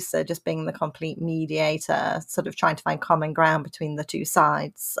Chibiusa just being the complete mediator, sort of trying to find common ground between the two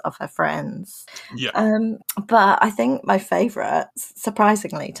sides of her friends. But I think my favorite,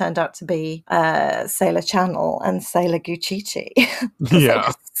 surprisingly, turned out to be Sailor Channel and Sailor Guchichi.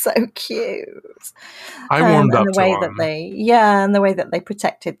 Yeah. So cute. I warmed up to them. And the way that they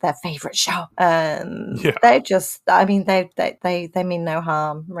protected their favorite show. They're just, I mean, they mean no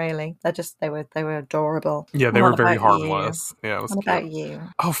harm, really. They were adorable. Yeah, they were very harmless. You? Yeah, it was what cute. About you?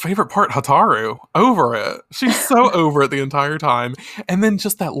 Oh, favorite part, Hataru. Over it. She's so over it the entire time. And then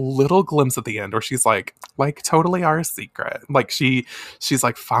just that little glimpse at the end where she's like totally our secret. Like she's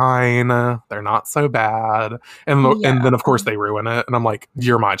like, fine, they're not so bad. And then of course they ruin it. And I'm like,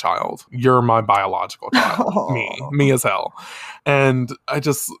 you're my child. You're my biological child. Me as hell. And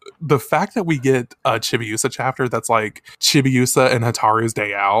the fact that we get a Chibiusa chapter that's like Chibiusa and Hataru's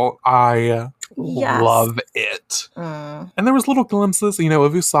day out, I love it. And there was little glimpses, of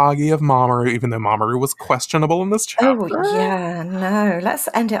Usagi, of Mamoru, even though Mamoru was questionable in this chapter. Oh, yeah, no. Let's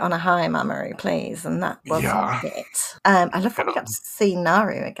end it on a high, Mamoru, please. And that wasn't it. I love that we got to see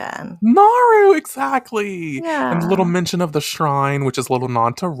Naru again. Naru, exactly. Yeah. And a little mention of the shrine, which is a little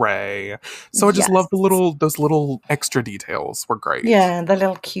nod to Rei. So I just love those little extra details were great. Yeah, the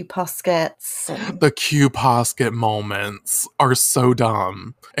little Q-poskets. The Q-posket moments are so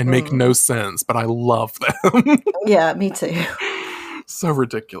dumb and make no sense, but I love them. Yeah, me too. So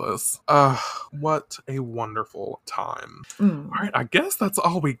ridiculous. What a wonderful time. All right, I guess that's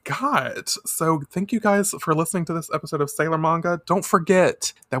all we got. So thank you guys for listening to this episode of Sailor Manga. Don't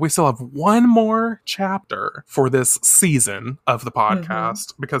forget that we still have one more chapter for this season of the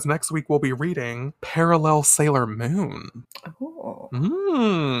podcast, because next week we'll be reading Parallel Sailor Moon. Oh.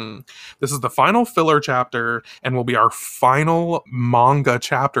 This is the final filler chapter and will be our final manga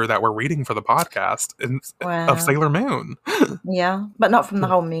chapter that we're reading for the podcast of Sailor Moon. Yeah, but not from the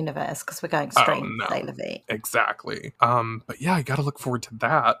whole Mooniverse, because we're going straight into Sailor V. Exactly. But yeah, you got to look forward to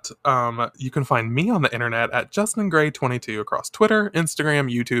that. You can find me on the internet at JustinGray22 across Twitter, Instagram,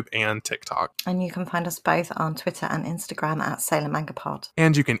 YouTube, and TikTok. And you can find us both on Twitter and Instagram at Sailor Manga Pod.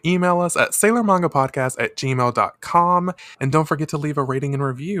 And you can email us at sailormangapodcast@gmail.com. And don't forget to leave a rating and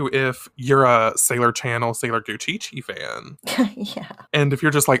review if you're a Sailor Channel, Sailor Gucci fan. Yeah. And if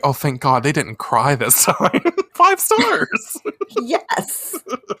you're just like, oh, thank God they didn't cry this time. 5 stars. Yes.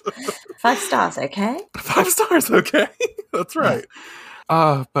 5 stars, okay? 5 stars, okay? That's right.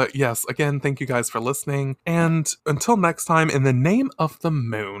 But yes, again, thank you guys for listening. And until next time, in the name of the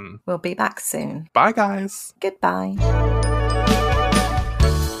moon. We'll be back soon. Bye, guys. Goodbye.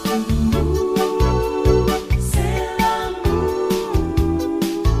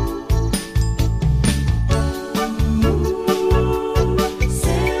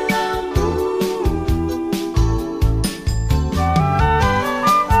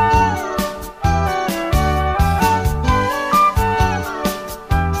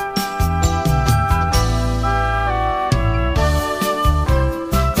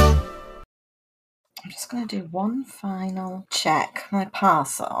 Going to do one final check my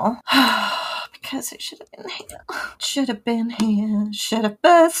parcel because it should have been here. Should have been here. Should have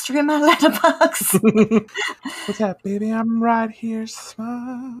burst through my letterbox. What's up, baby? I'm right here.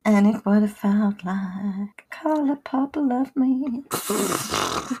 Smile. And it would have felt like Color Purple love me.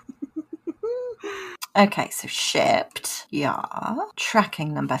 Okay, so shipped. Yeah.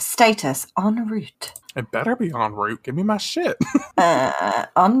 Tracking number. Status en route. It better be en route. Give me my shit.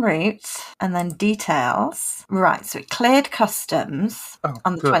 En route. And then details. Right, so it cleared customs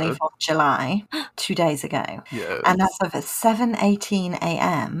on the 24th of July, 2 days ago. Yes. And as of 7:18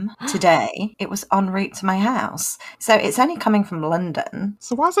 a.m. today, it was en route to my house. So it's only coming from London.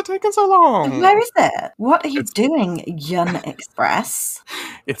 So why is it taking so long? Where is it? What are you doing, Yun Express?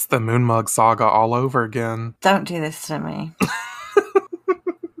 It's the Moonmug saga all over again. Don't do this to me.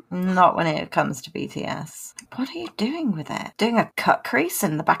 Not when it comes to BTS. What are you doing with it? Doing a cut crease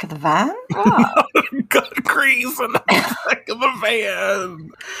in the back of the van? What? Cut crease in the back of the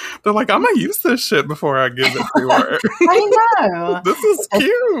van. They're like, I'm going to use this shit before I give it to her. I know. This is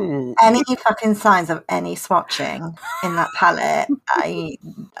cute. Any fucking signs of any swatching in that palette,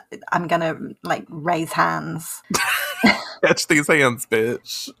 I'm going to, like, raise hands. Catch these hands,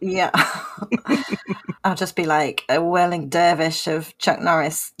 bitch. Yeah. I'll just be like a whirling dervish of Chuck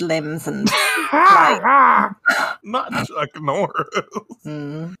Norris limbs and like... Not Chuck Norris.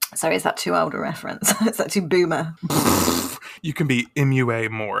 So is that too old a reference? Is that too boomer? You can be MUA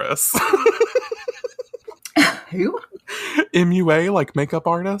Morris. Who? MUA, like makeup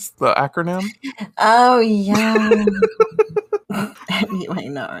artist, the acronym. Oh, yeah.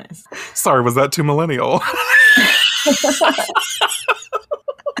 MUA Norris. Sorry, was that too millennial?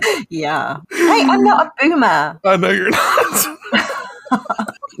 Yeah. Hey, I'm not a boomer. I know you're not.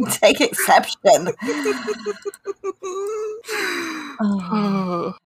 Take exception.